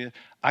came up in.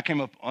 I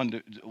came up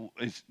under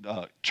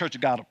Church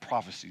of God of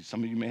Prophecy.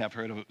 Some of you may have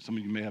heard of it. Some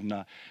of you may have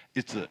not.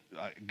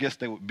 I guess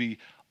they would be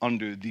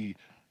under the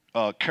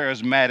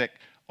charismatic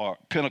or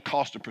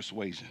Pentecostal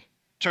persuasion.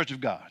 Church of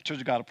God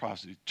of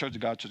Prophecy. Church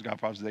of God of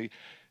Prophecy. They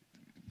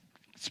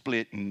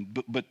split,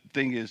 but the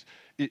thing is,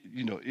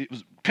 it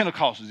was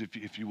Pentecostals,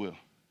 if you will.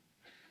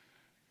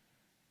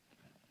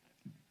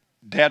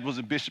 Dad was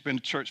a bishop in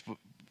the church for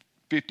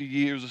 50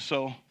 years or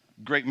so.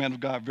 Great man of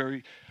God,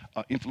 very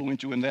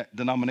influential in that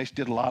denomination.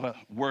 Did a lot of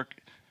work,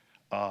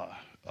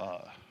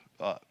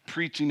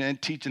 preaching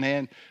and teaching,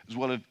 and as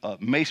well as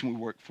masonry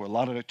work for a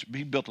lot of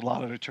he built a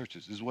lot of their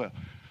churches as well.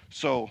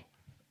 So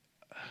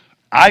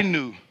I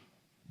knew,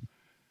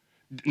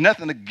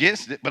 nothing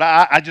against it, but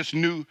I just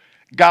knew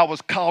God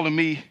was calling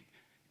me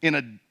in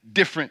a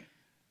different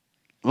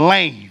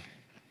lane.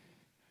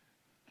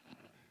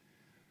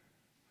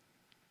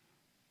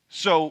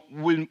 So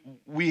when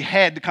we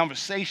had the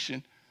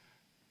conversation,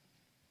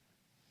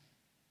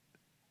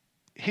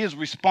 his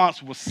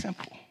response was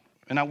simple.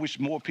 And I wish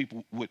more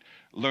people would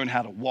learn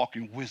how to walk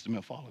in wisdom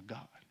and follow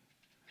God.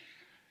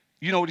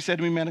 You know what he said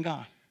to me, man of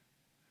God?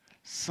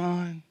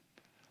 Son,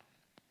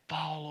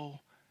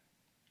 follow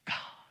God.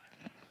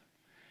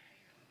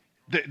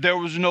 There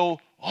was no,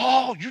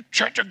 oh, you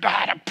Church of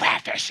God of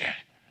Prophecy.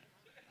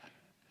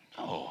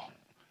 No.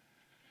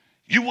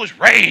 You was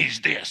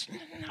raised this.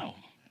 No.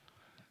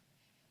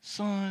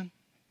 Son,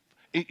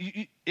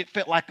 it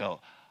felt like a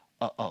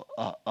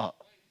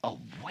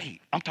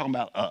weight. I'm talking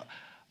about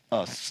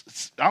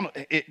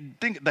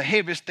the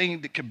heaviest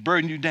thing that could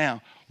burden you down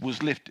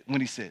was lifted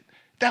when he said,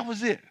 that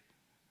was it.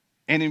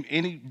 And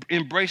he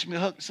embraced me,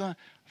 hugged me, son,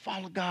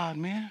 follow God,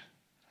 man.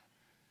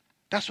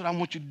 That's what I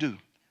want you to do.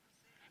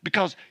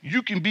 Because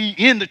you can be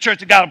in the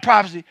Church of God of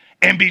Prophecy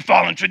and be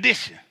following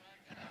tradition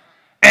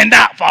and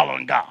not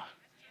following God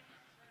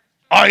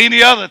or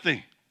any other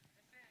thing.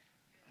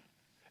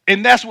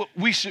 And that's what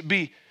we should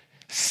be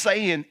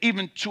saying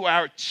even to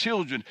our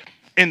children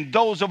and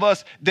those of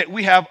us that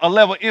we have a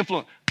level of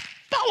influence.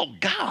 Follow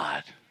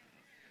God.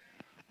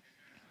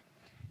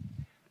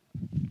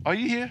 Are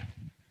you here?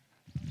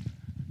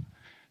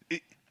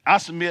 I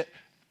submit,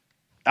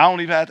 I don't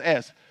even have to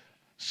ask.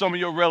 Some of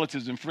your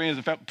relatives and friends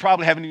and family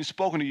probably haven't even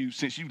spoken to you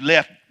since you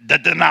left the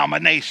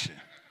denomination.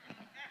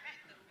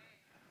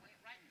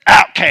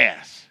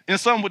 Outcast. And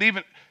some would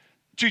even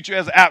treat you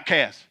as an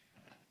outcast.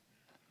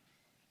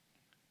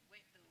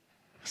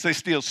 Say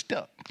still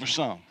stuck for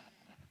some.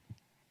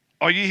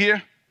 Are you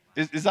here?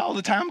 Is all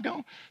the time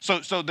gone? So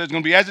there's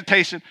going to be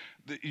agitation.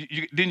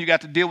 Then you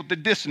got to deal with the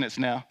dissonance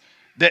now.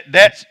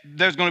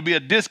 There's going to be a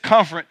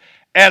discomfort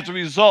as a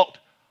result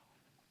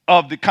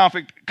of the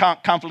conflict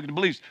of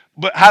beliefs.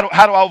 But how do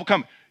I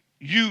overcome it?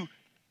 You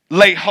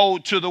lay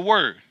hold to the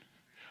word.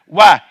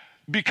 Why?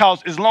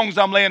 Because as long as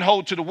I'm laying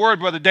hold to the word,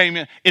 Brother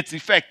Damien, it's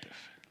effective.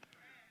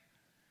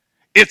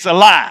 It's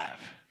alive.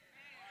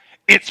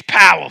 It's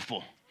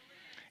powerful.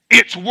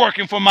 It's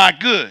working for my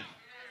good.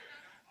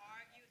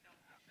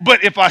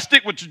 But if I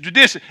stick with the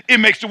tradition, it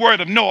makes the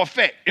word of no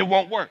effect. It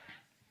won't work.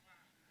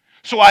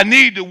 So I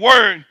need the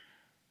word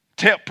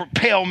to help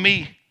propel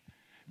me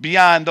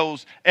beyond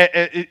those.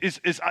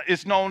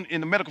 It's known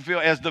in the medical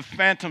field as the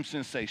phantom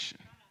sensation.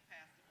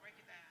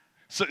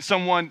 So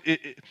someone,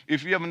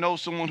 if you ever know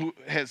someone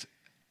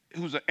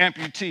who's an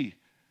amputee,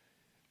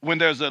 when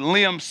there's a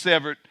limb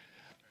severed,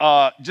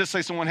 just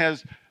say someone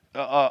has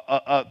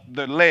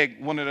their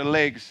leg, one of their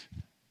legs,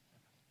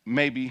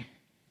 maybe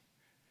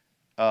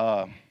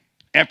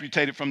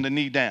amputated from the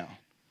knee down.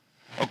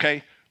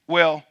 Okay?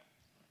 Well,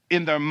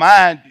 in their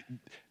mind,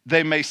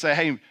 they may say,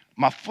 hey,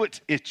 my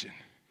foot's itching.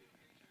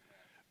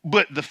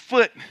 But the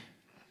foot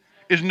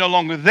is no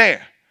longer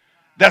there.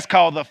 That's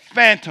called the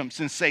phantom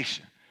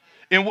sensation.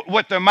 And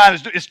what their mind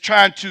is doing is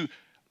trying to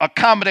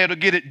accommodate or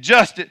get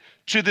adjusted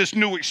to this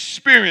new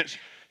experience.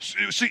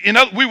 See,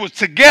 we were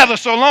together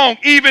so long,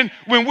 even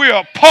when we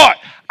were apart,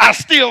 I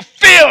still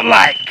feel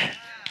like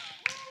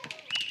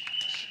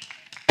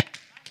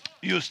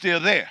you're still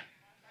there.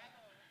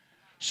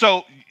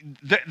 So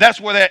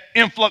that's where that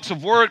influx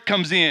of word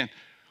comes in,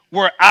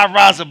 where I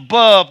rise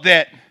above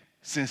that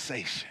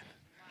sensation.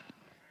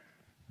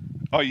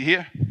 Are you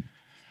here?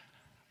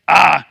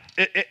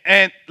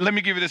 And let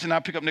me give you this, and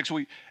I'll pick up next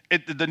week.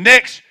 The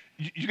next,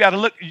 you got to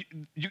look.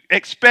 You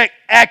expect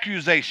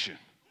accusation.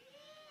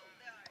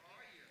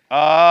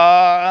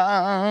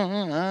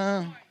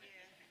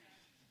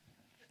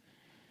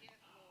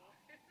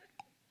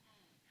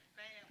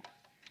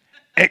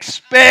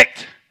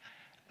 Expect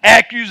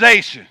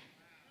accusation.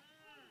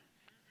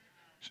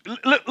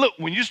 Look,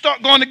 when you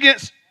start going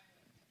against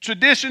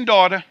tradition,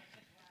 daughter,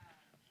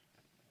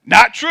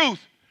 not truth,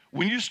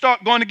 when you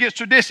start going against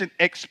tradition,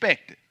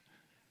 expect it.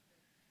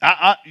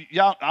 I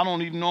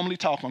don't even normally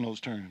talk on those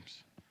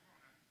terms.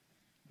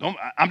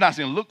 I'm not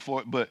saying look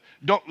for it, but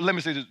let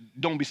me say this,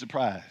 don't be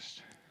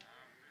surprised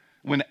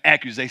when the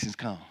accusations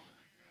come.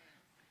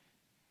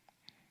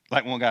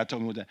 Like one guy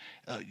told me one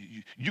time,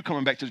 you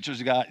coming back to the church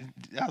of God,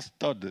 I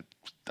started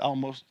to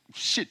almost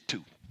shit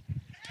too.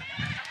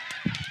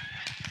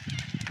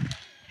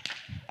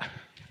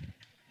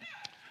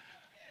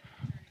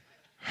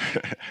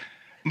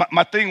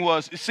 My thing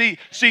was, see,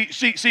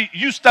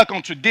 you stuck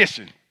on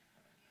tradition.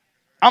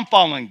 I'm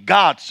following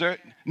God, sir.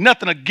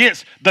 Nothing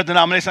against the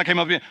denomination I came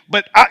up in,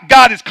 but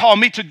God has called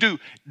me to do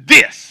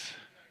this.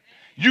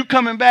 You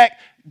coming back,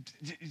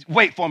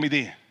 wait for me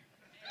then.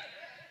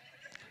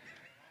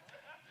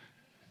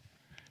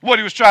 What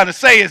he was trying to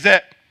say is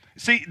that,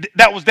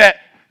 that was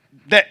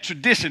that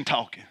tradition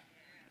talking.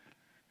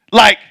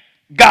 Like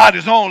God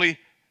is only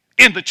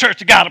in the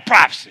Church of God of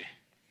Prophecy.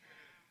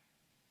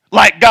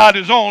 Like God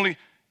is only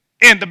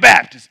in the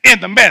Baptist, in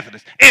the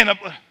Methodist,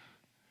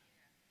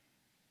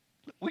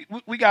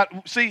 we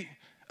got, see,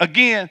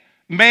 again,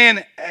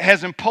 man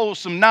has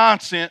imposed some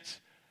nonsense,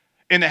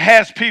 and it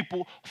has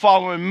people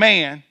following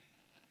man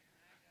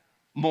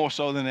more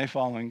so than they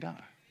following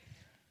God.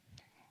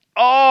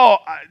 Oh,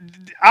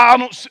 I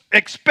don't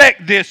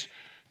expect this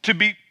to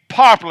be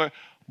popular,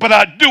 but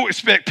I do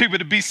expect people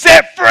to be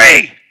set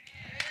free.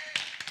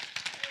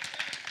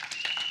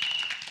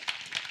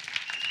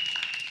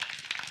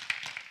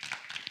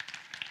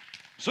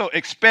 So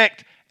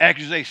expect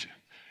accusation.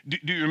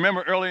 Do you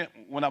remember earlier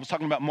when I was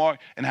talking about Mark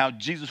and how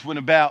Jesus went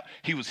about,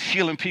 he was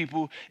healing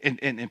people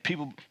and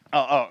people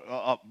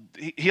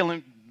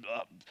healing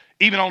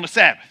even on the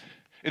Sabbath.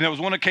 And there was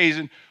one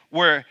occasion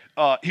where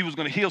he was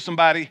going to heal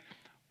somebody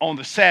on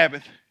the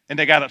Sabbath and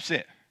they got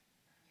upset.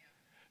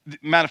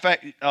 Matter of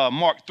fact,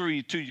 Mark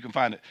 3:2, you can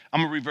find it. I'm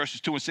going to read verses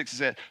 2 and 6. It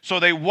says, so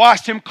they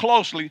watched him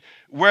closely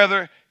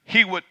whether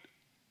he would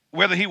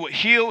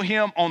heal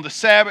him on the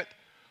Sabbath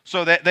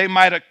so that they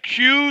might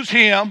accuse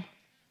him.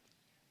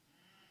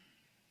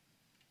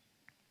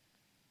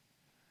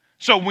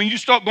 So when you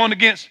start going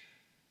against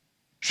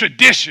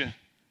tradition,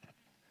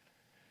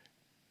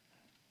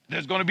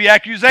 there's going to be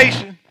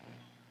accusation.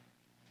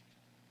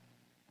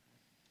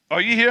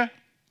 Are you here?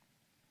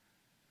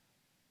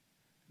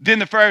 Then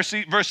the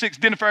Pharisees, verse 6,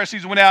 then the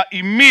Pharisees went out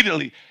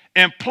immediately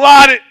and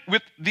plotted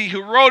with the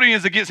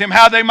Herodians against him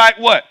how they might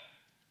what?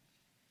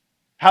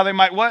 How they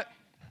might what?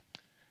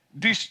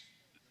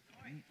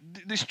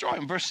 Destroy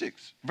him. Verse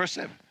 6, verse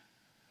 7.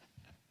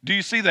 Do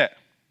you see that?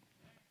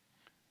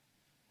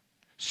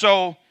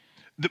 So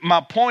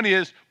my point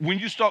is, when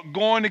you start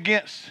going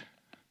against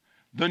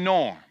the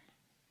norm,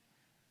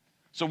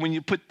 so when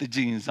you put the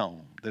jeans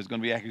on, there's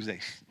going to be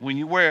accusations. When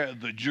you wear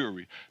the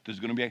jewelry, there's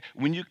going to be,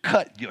 when you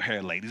cut your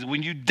hair, ladies,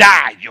 when you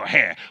dye your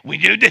hair, when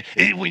you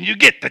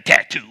get the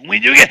tattoo,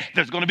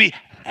 there's going to be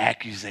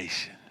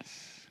accusations.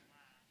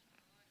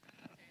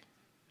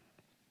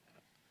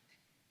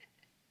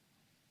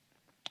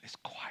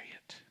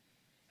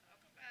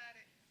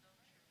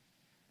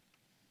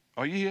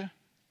 Are you here?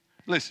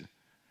 Listen,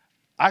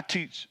 I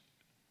teach.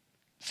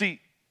 See,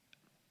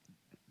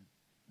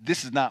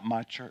 this is not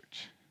my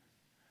church.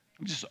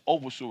 I'm just an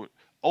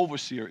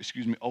overseer,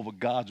 over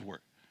God's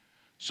work.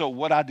 So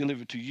what I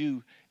deliver to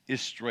you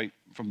is straight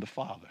from the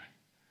Father,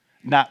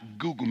 not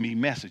Google me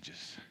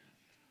messages,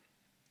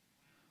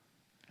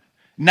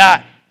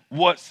 not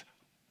what's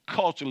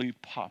culturally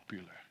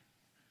popular.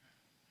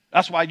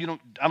 That's why you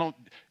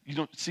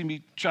don't see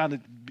me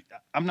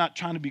I'm not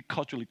trying to be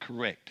culturally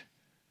correct.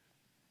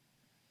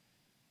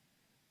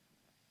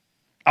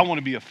 I want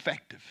to be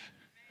effective.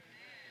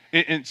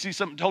 And see,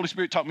 something the Holy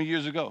Spirit taught me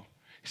years ago.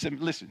 He said,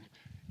 listen,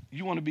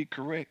 you want to be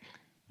correct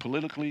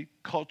politically,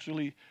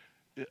 culturally,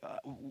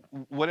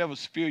 whatever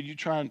sphere you're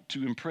trying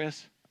to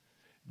impress,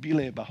 be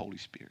led by Holy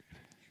Spirit.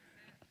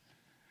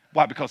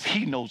 Why? Because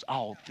he knows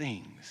all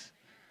things.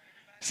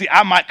 See,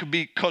 I could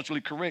be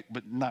culturally correct,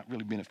 but not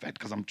really being effective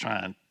because I'm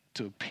trying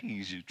to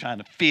appease you, trying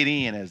to fit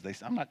in, as they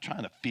say. I'm not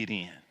trying to fit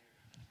in.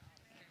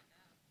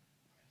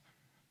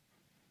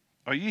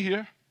 Are you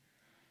here?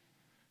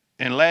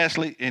 And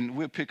lastly, and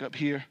we'll pick up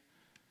here,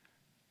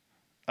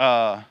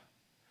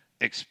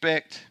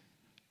 expect,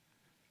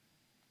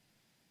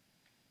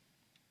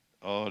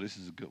 this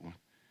is a good one,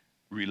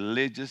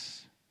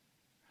 religious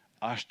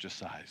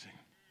ostracizing.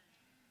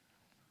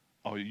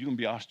 Oh, you're going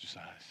to be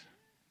ostracized.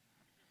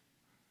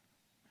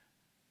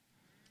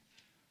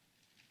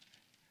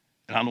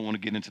 And I don't want to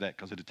get into that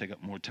because it'll take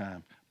up more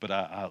time, but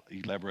I'll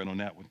elaborate on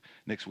that one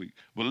next week.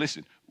 But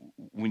listen,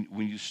 when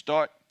you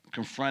start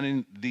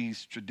confronting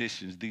these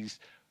traditions, these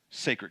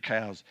sacred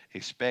cows,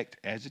 expect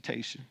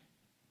agitation,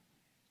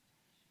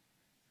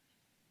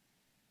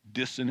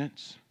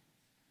 dissonance,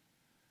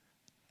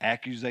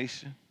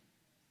 accusation,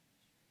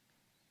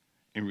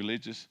 and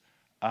religious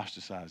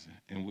ostracizing.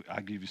 And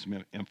I'll give you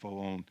some info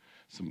on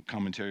some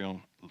commentary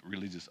on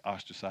religious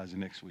ostracizing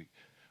next week.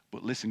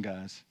 But listen,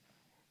 guys.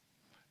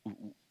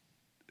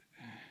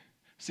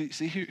 See,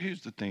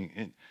 here's the thing.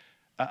 And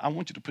I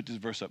want you to put this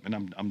verse up, and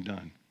I'm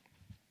done.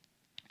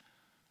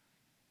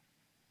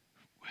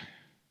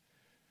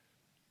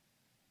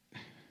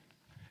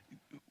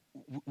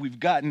 We've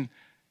gotten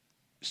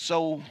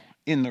so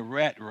in the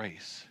rat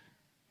race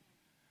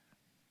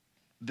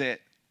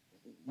that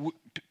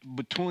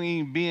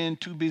between being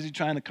too busy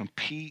trying to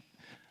compete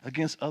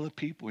against other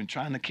people and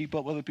trying to keep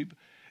up with other people,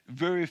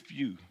 very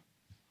few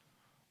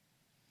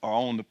are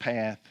on the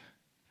path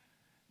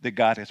that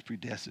God has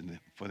predestined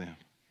for them.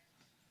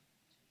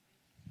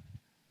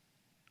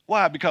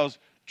 Why? Because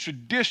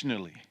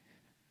traditionally,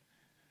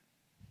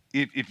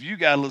 if you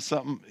got a little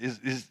something,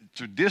 is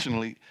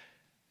traditionally,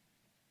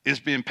 it's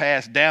been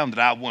passed down that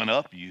I one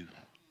up you.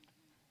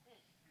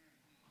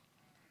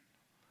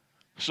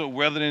 So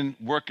rather than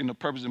working the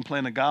purpose and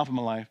plan of God for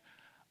my life,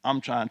 I'm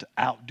trying to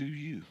outdo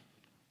you.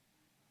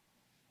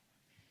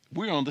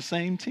 We're on the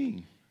same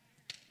team.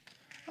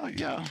 Oh,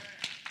 yeah.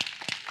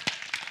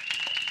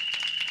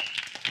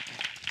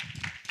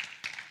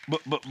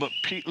 But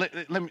Pete,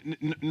 let me,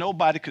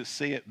 nobody could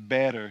say it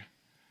better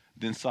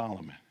than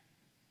Solomon.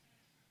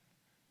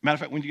 Matter of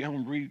fact, when you get home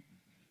and read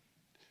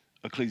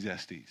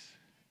Ecclesiastes,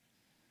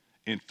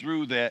 and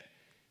through that,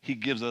 he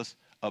gives us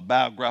a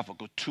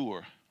biographical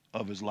tour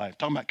of his life.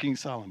 Talking about King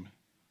Solomon.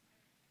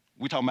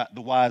 We're talking about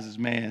the wisest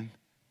man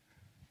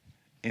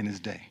in his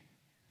day.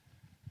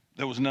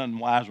 There was none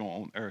wiser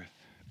on earth,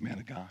 man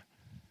of God.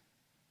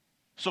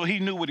 So he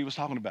knew what he was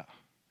talking about.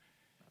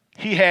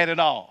 He had it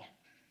all.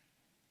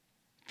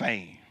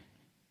 Fame,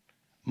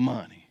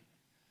 money,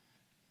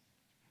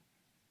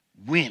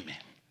 women,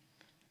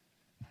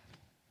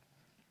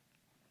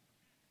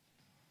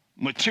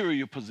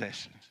 material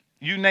possessions.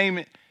 You name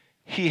it,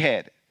 he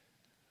had it.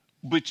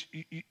 But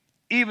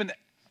even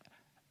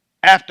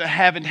after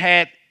having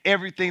had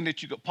everything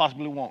that you could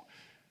possibly want,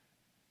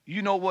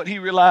 you know what he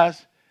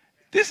realized?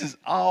 This is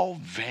all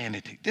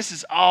vanity. This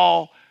is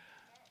all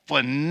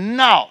for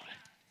naught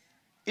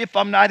if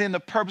I'm not in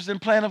the purpose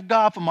and plan of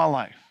God for my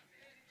life.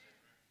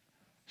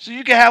 So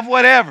you can have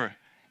whatever.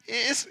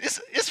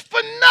 It's for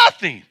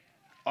nothing.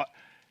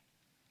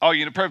 Are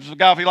you in the purpose of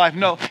God for your life?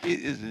 No,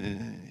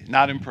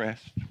 not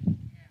impressed.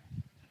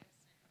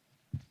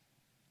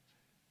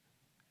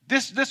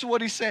 This is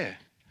what he said.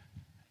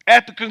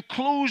 At the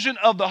conclusion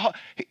of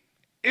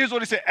here's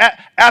what he said.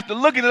 After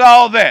looking at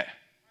all that,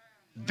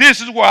 this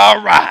is where I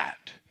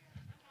arrived.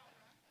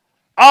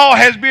 All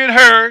has been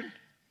heard.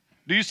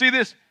 Do you see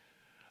this?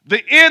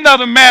 The end of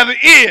the matter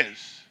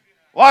is,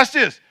 watch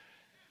this.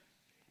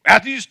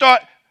 After you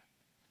start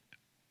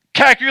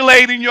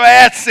calculating your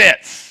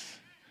assets,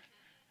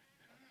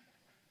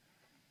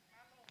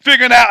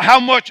 figuring out how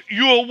much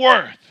you're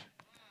worth,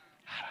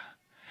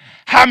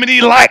 how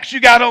many likes you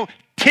got on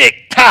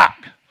TikTok,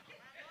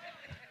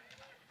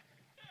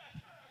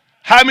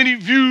 how many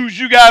views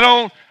you got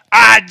on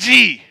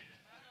IG.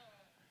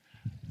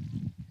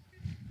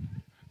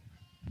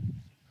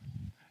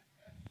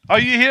 Are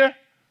you here?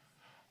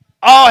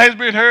 All has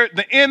been heard.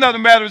 The end of the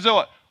matter is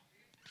what?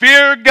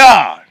 Fear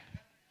God.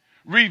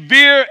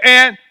 Revere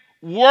and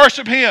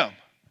worship him,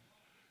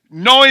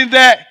 knowing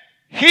that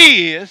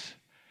he is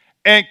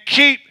and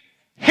keep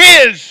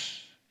his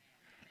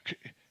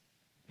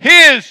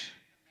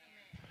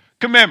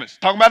commandments.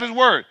 Talking about his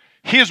word,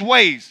 his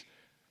ways.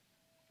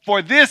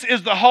 For this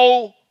is the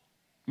whole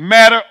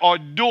matter or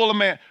duty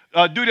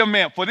of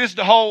man. For this is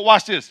the whole,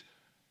 watch this.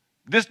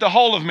 This is the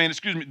whole of man,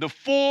 the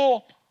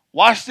full,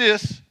 watch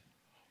this,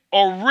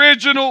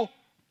 original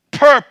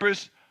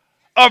purpose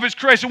of his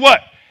creation.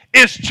 What?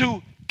 Is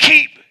to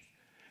keep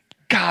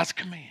God's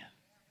command.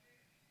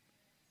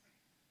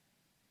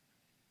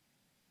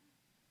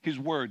 His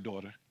word,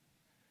 daughter.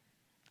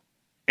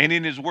 And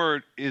in his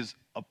word is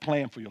a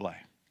plan for your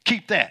life.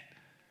 Keep that.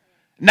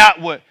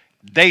 Not what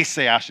they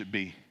say I should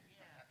be.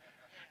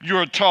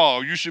 You're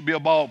tall, you should be a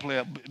ball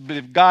player. But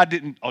if God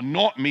didn't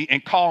anoint me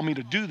and call me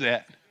to do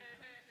that,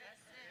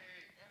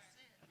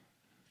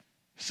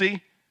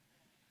 see?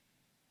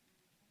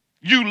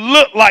 You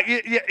look like,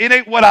 it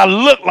ain't what I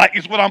look like,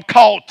 it's what I'm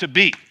called to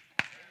be.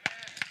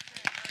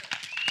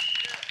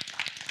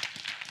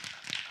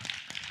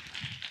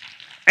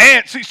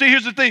 And see,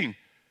 here's the thing.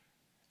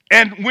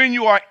 And when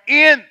you are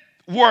in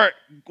what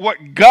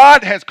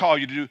God has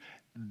called you to do,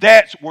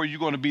 that's where you're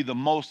going to be the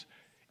most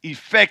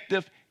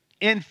effective,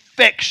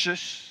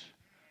 infectious,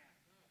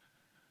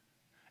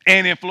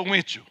 and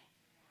influential.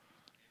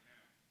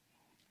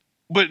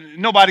 But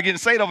nobody getting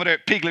saved over there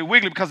at Piggly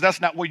Wiggly because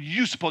that's not where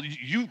you supposed to.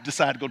 You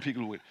decide to go to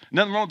Piggly Wiggly.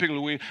 Nothing wrong with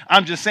Piggly Wiggly.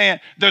 I'm just saying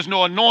there's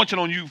no anointing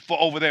on you for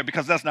over there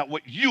because that's not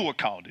what you were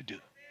called to do.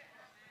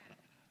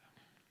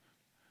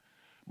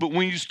 But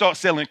when you start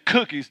selling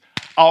cookies,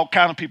 all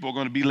kind of people are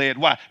going to be led.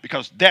 Why?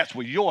 Because that's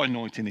where your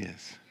anointing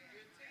is.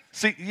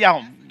 See,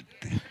 y'all,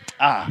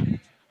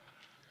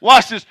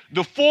 watch this.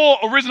 The full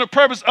original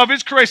purpose of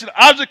his creation,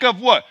 the object of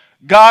what?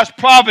 God's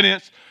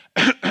providence,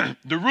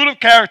 the root of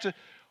character.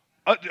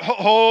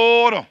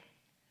 Hold on.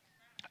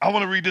 I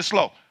want to read this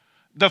slow.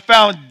 The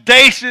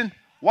foundation,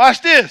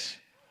 watch this,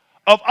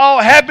 of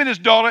all happiness,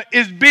 daughter,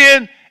 is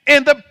being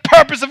in the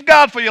purpose of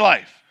God for your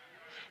life.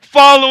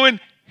 Following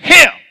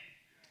him.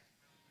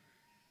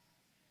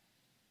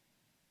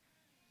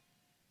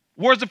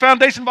 Where's the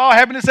foundation of all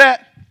happiness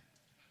at?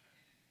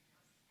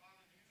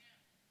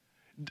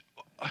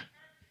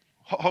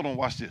 Hold on,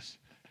 watch this.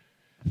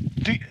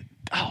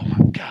 Oh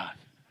my God.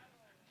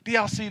 Do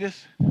y'all see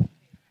this?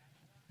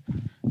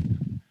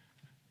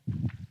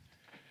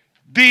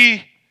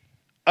 The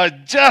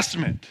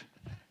adjustment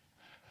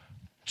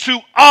to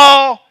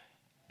all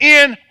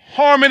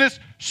inharmonious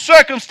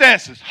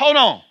circumstances. Hold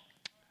on.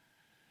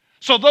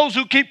 So those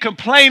who keep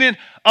complaining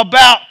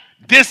about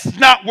this is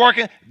not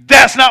working,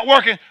 that's not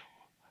working,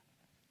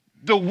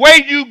 the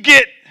way you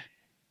get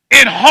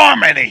in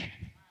harmony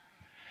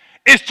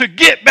is to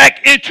get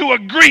back into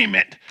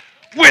agreement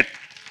with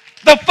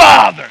the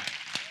Father.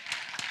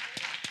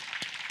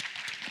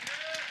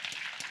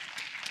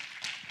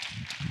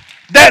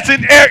 That's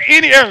in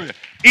any area.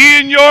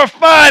 In your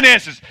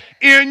finances,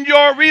 in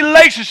your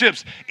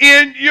relationships,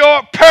 in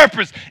your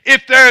purpose.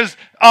 If there's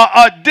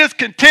a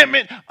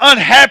discontentment,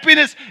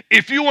 unhappiness,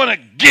 if you want to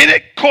get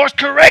it, course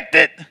correct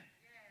it.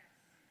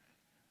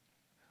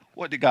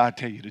 What did God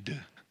tell you to do?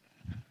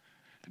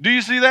 Do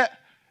you see that?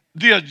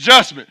 The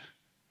adjustment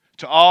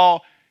to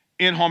all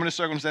inharmonious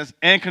circumstances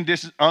and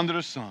conditions under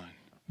the sun.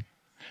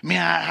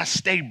 Man, I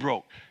stay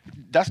broke.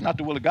 That's not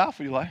the will of God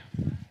for your life.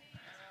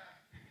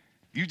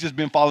 You've just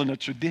been following a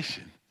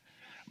tradition.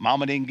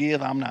 Mama didn't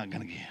give, I'm not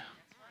going to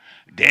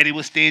give. Daddy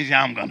was stingy,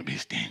 I'm going to be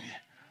stingy.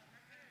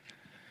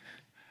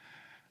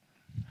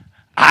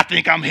 I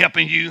think I'm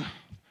helping you.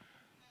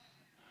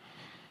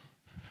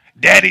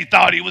 Daddy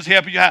thought he was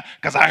helping you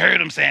because I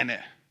heard him saying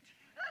that.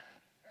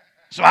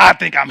 So I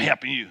think I'm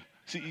helping you.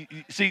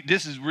 See,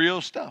 this is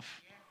real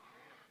stuff.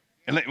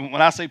 And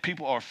when I say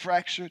people are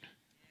fractured,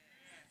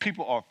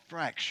 people are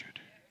fractured.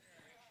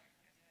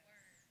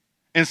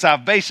 And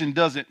salvation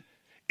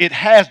it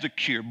has the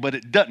cure, but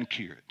it doesn't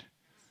cure it.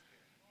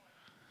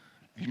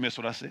 You missed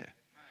what I said.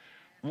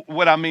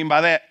 What I mean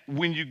by that,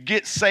 when you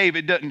get saved,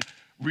 it doesn't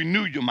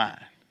renew your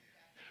mind.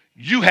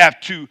 You have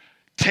to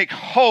take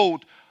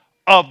hold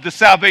of the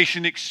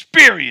salvation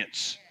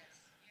experience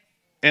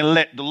and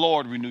let the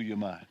Lord renew your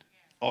mind.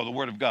 Or the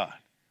word of God.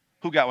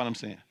 Who got what I'm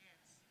saying?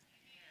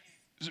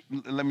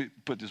 Let me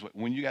put it this way.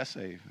 When you got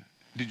saved,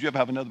 did you ever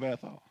have another bad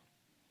thought?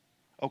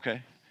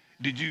 Okay.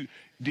 Did you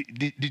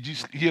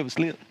ever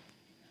slip?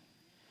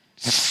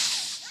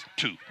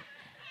 2.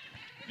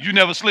 You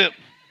never slipped.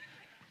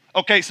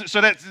 Okay,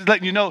 so that's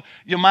letting you know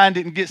your mind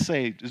didn't get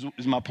saved,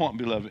 is my point,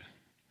 beloved.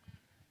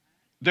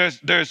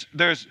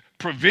 There's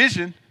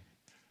provision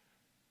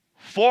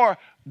for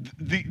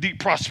the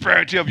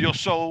prosperity of your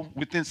soul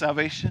within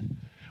salvation,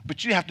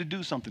 but you have to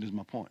do something, is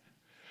my point.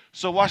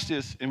 So watch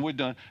this, and we're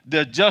done.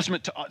 The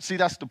adjustment to, see,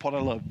 that's the part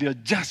I love. The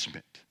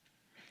adjustment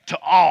to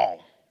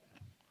all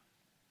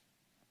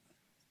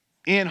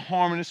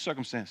inharmonious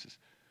circumstances.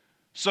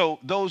 So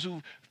those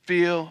who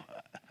feel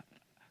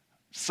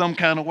some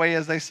kind of way,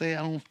 as they say,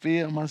 I don't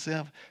feel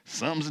myself,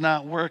 something's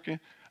not working,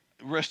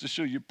 rest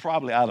assured you're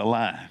probably out of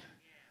line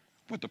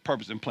with the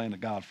purpose and plan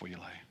of God for your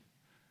life.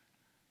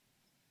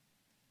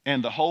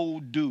 And the whole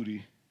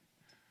duty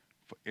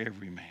for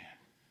every man.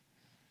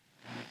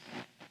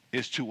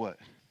 is to what?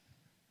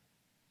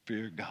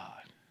 Fear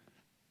God.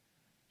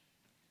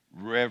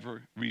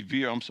 Revere,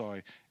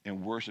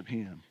 and worship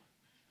him.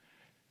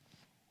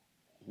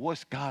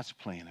 What's God's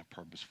plan and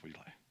purpose for your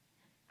life?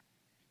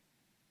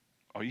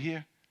 Are you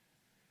here?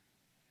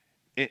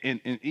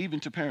 And even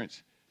to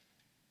parents,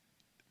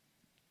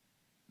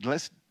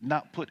 let's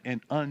not put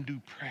an undue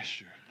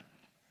pressure.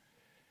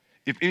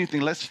 If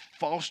anything, let's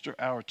foster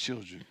our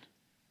children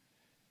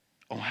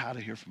on how to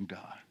hear from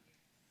God.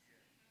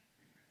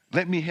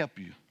 Let me help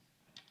you.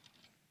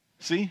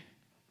 See?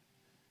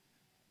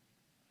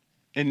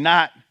 And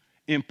not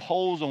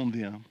impose on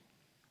them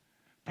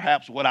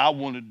perhaps what I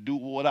wanted to do,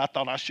 what I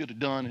thought I should have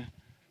done.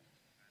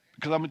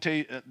 Because I'm going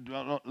to tell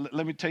you,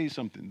 let me tell you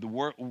something. The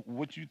world,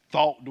 what you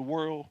thought the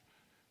world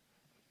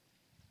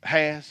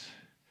has,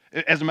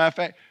 as a matter of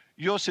fact,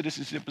 your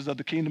citizenship is of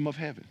the kingdom of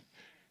heaven.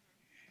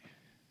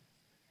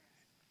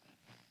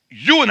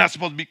 You are not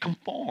supposed to be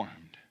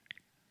conformed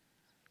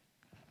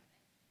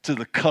to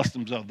the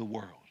customs of the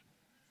world.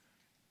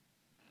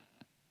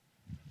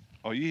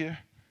 Are you here?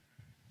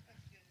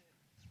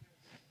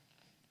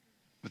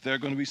 But there are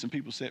going to be some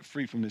people set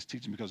free from this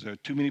teaching because there are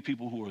too many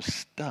people who are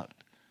stuck.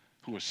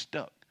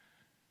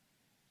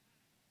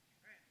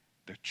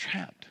 They're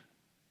trapped.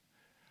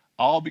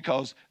 All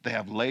because they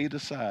have laid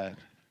aside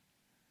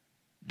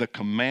the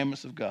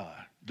commandments of God,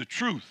 the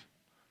truth,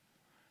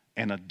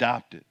 and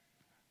adopted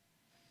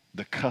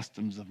the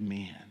customs of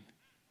men.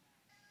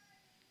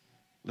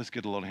 Let's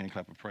get a Lord a hand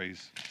clap of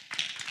praise.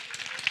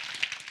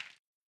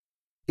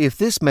 If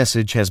this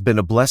message has been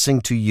a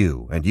blessing to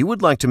you and you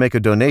would like to make a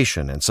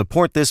donation and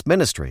support this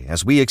ministry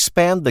as we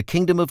expand the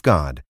kingdom of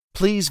God,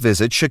 please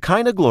visit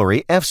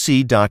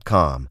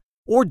ShekinahGloryFC.com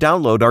or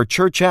download our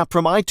church app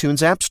from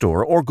iTunes App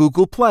Store or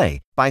Google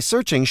Play by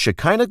searching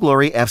Shekinah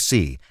Glory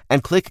FC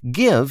and click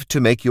Give to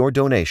make your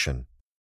donation.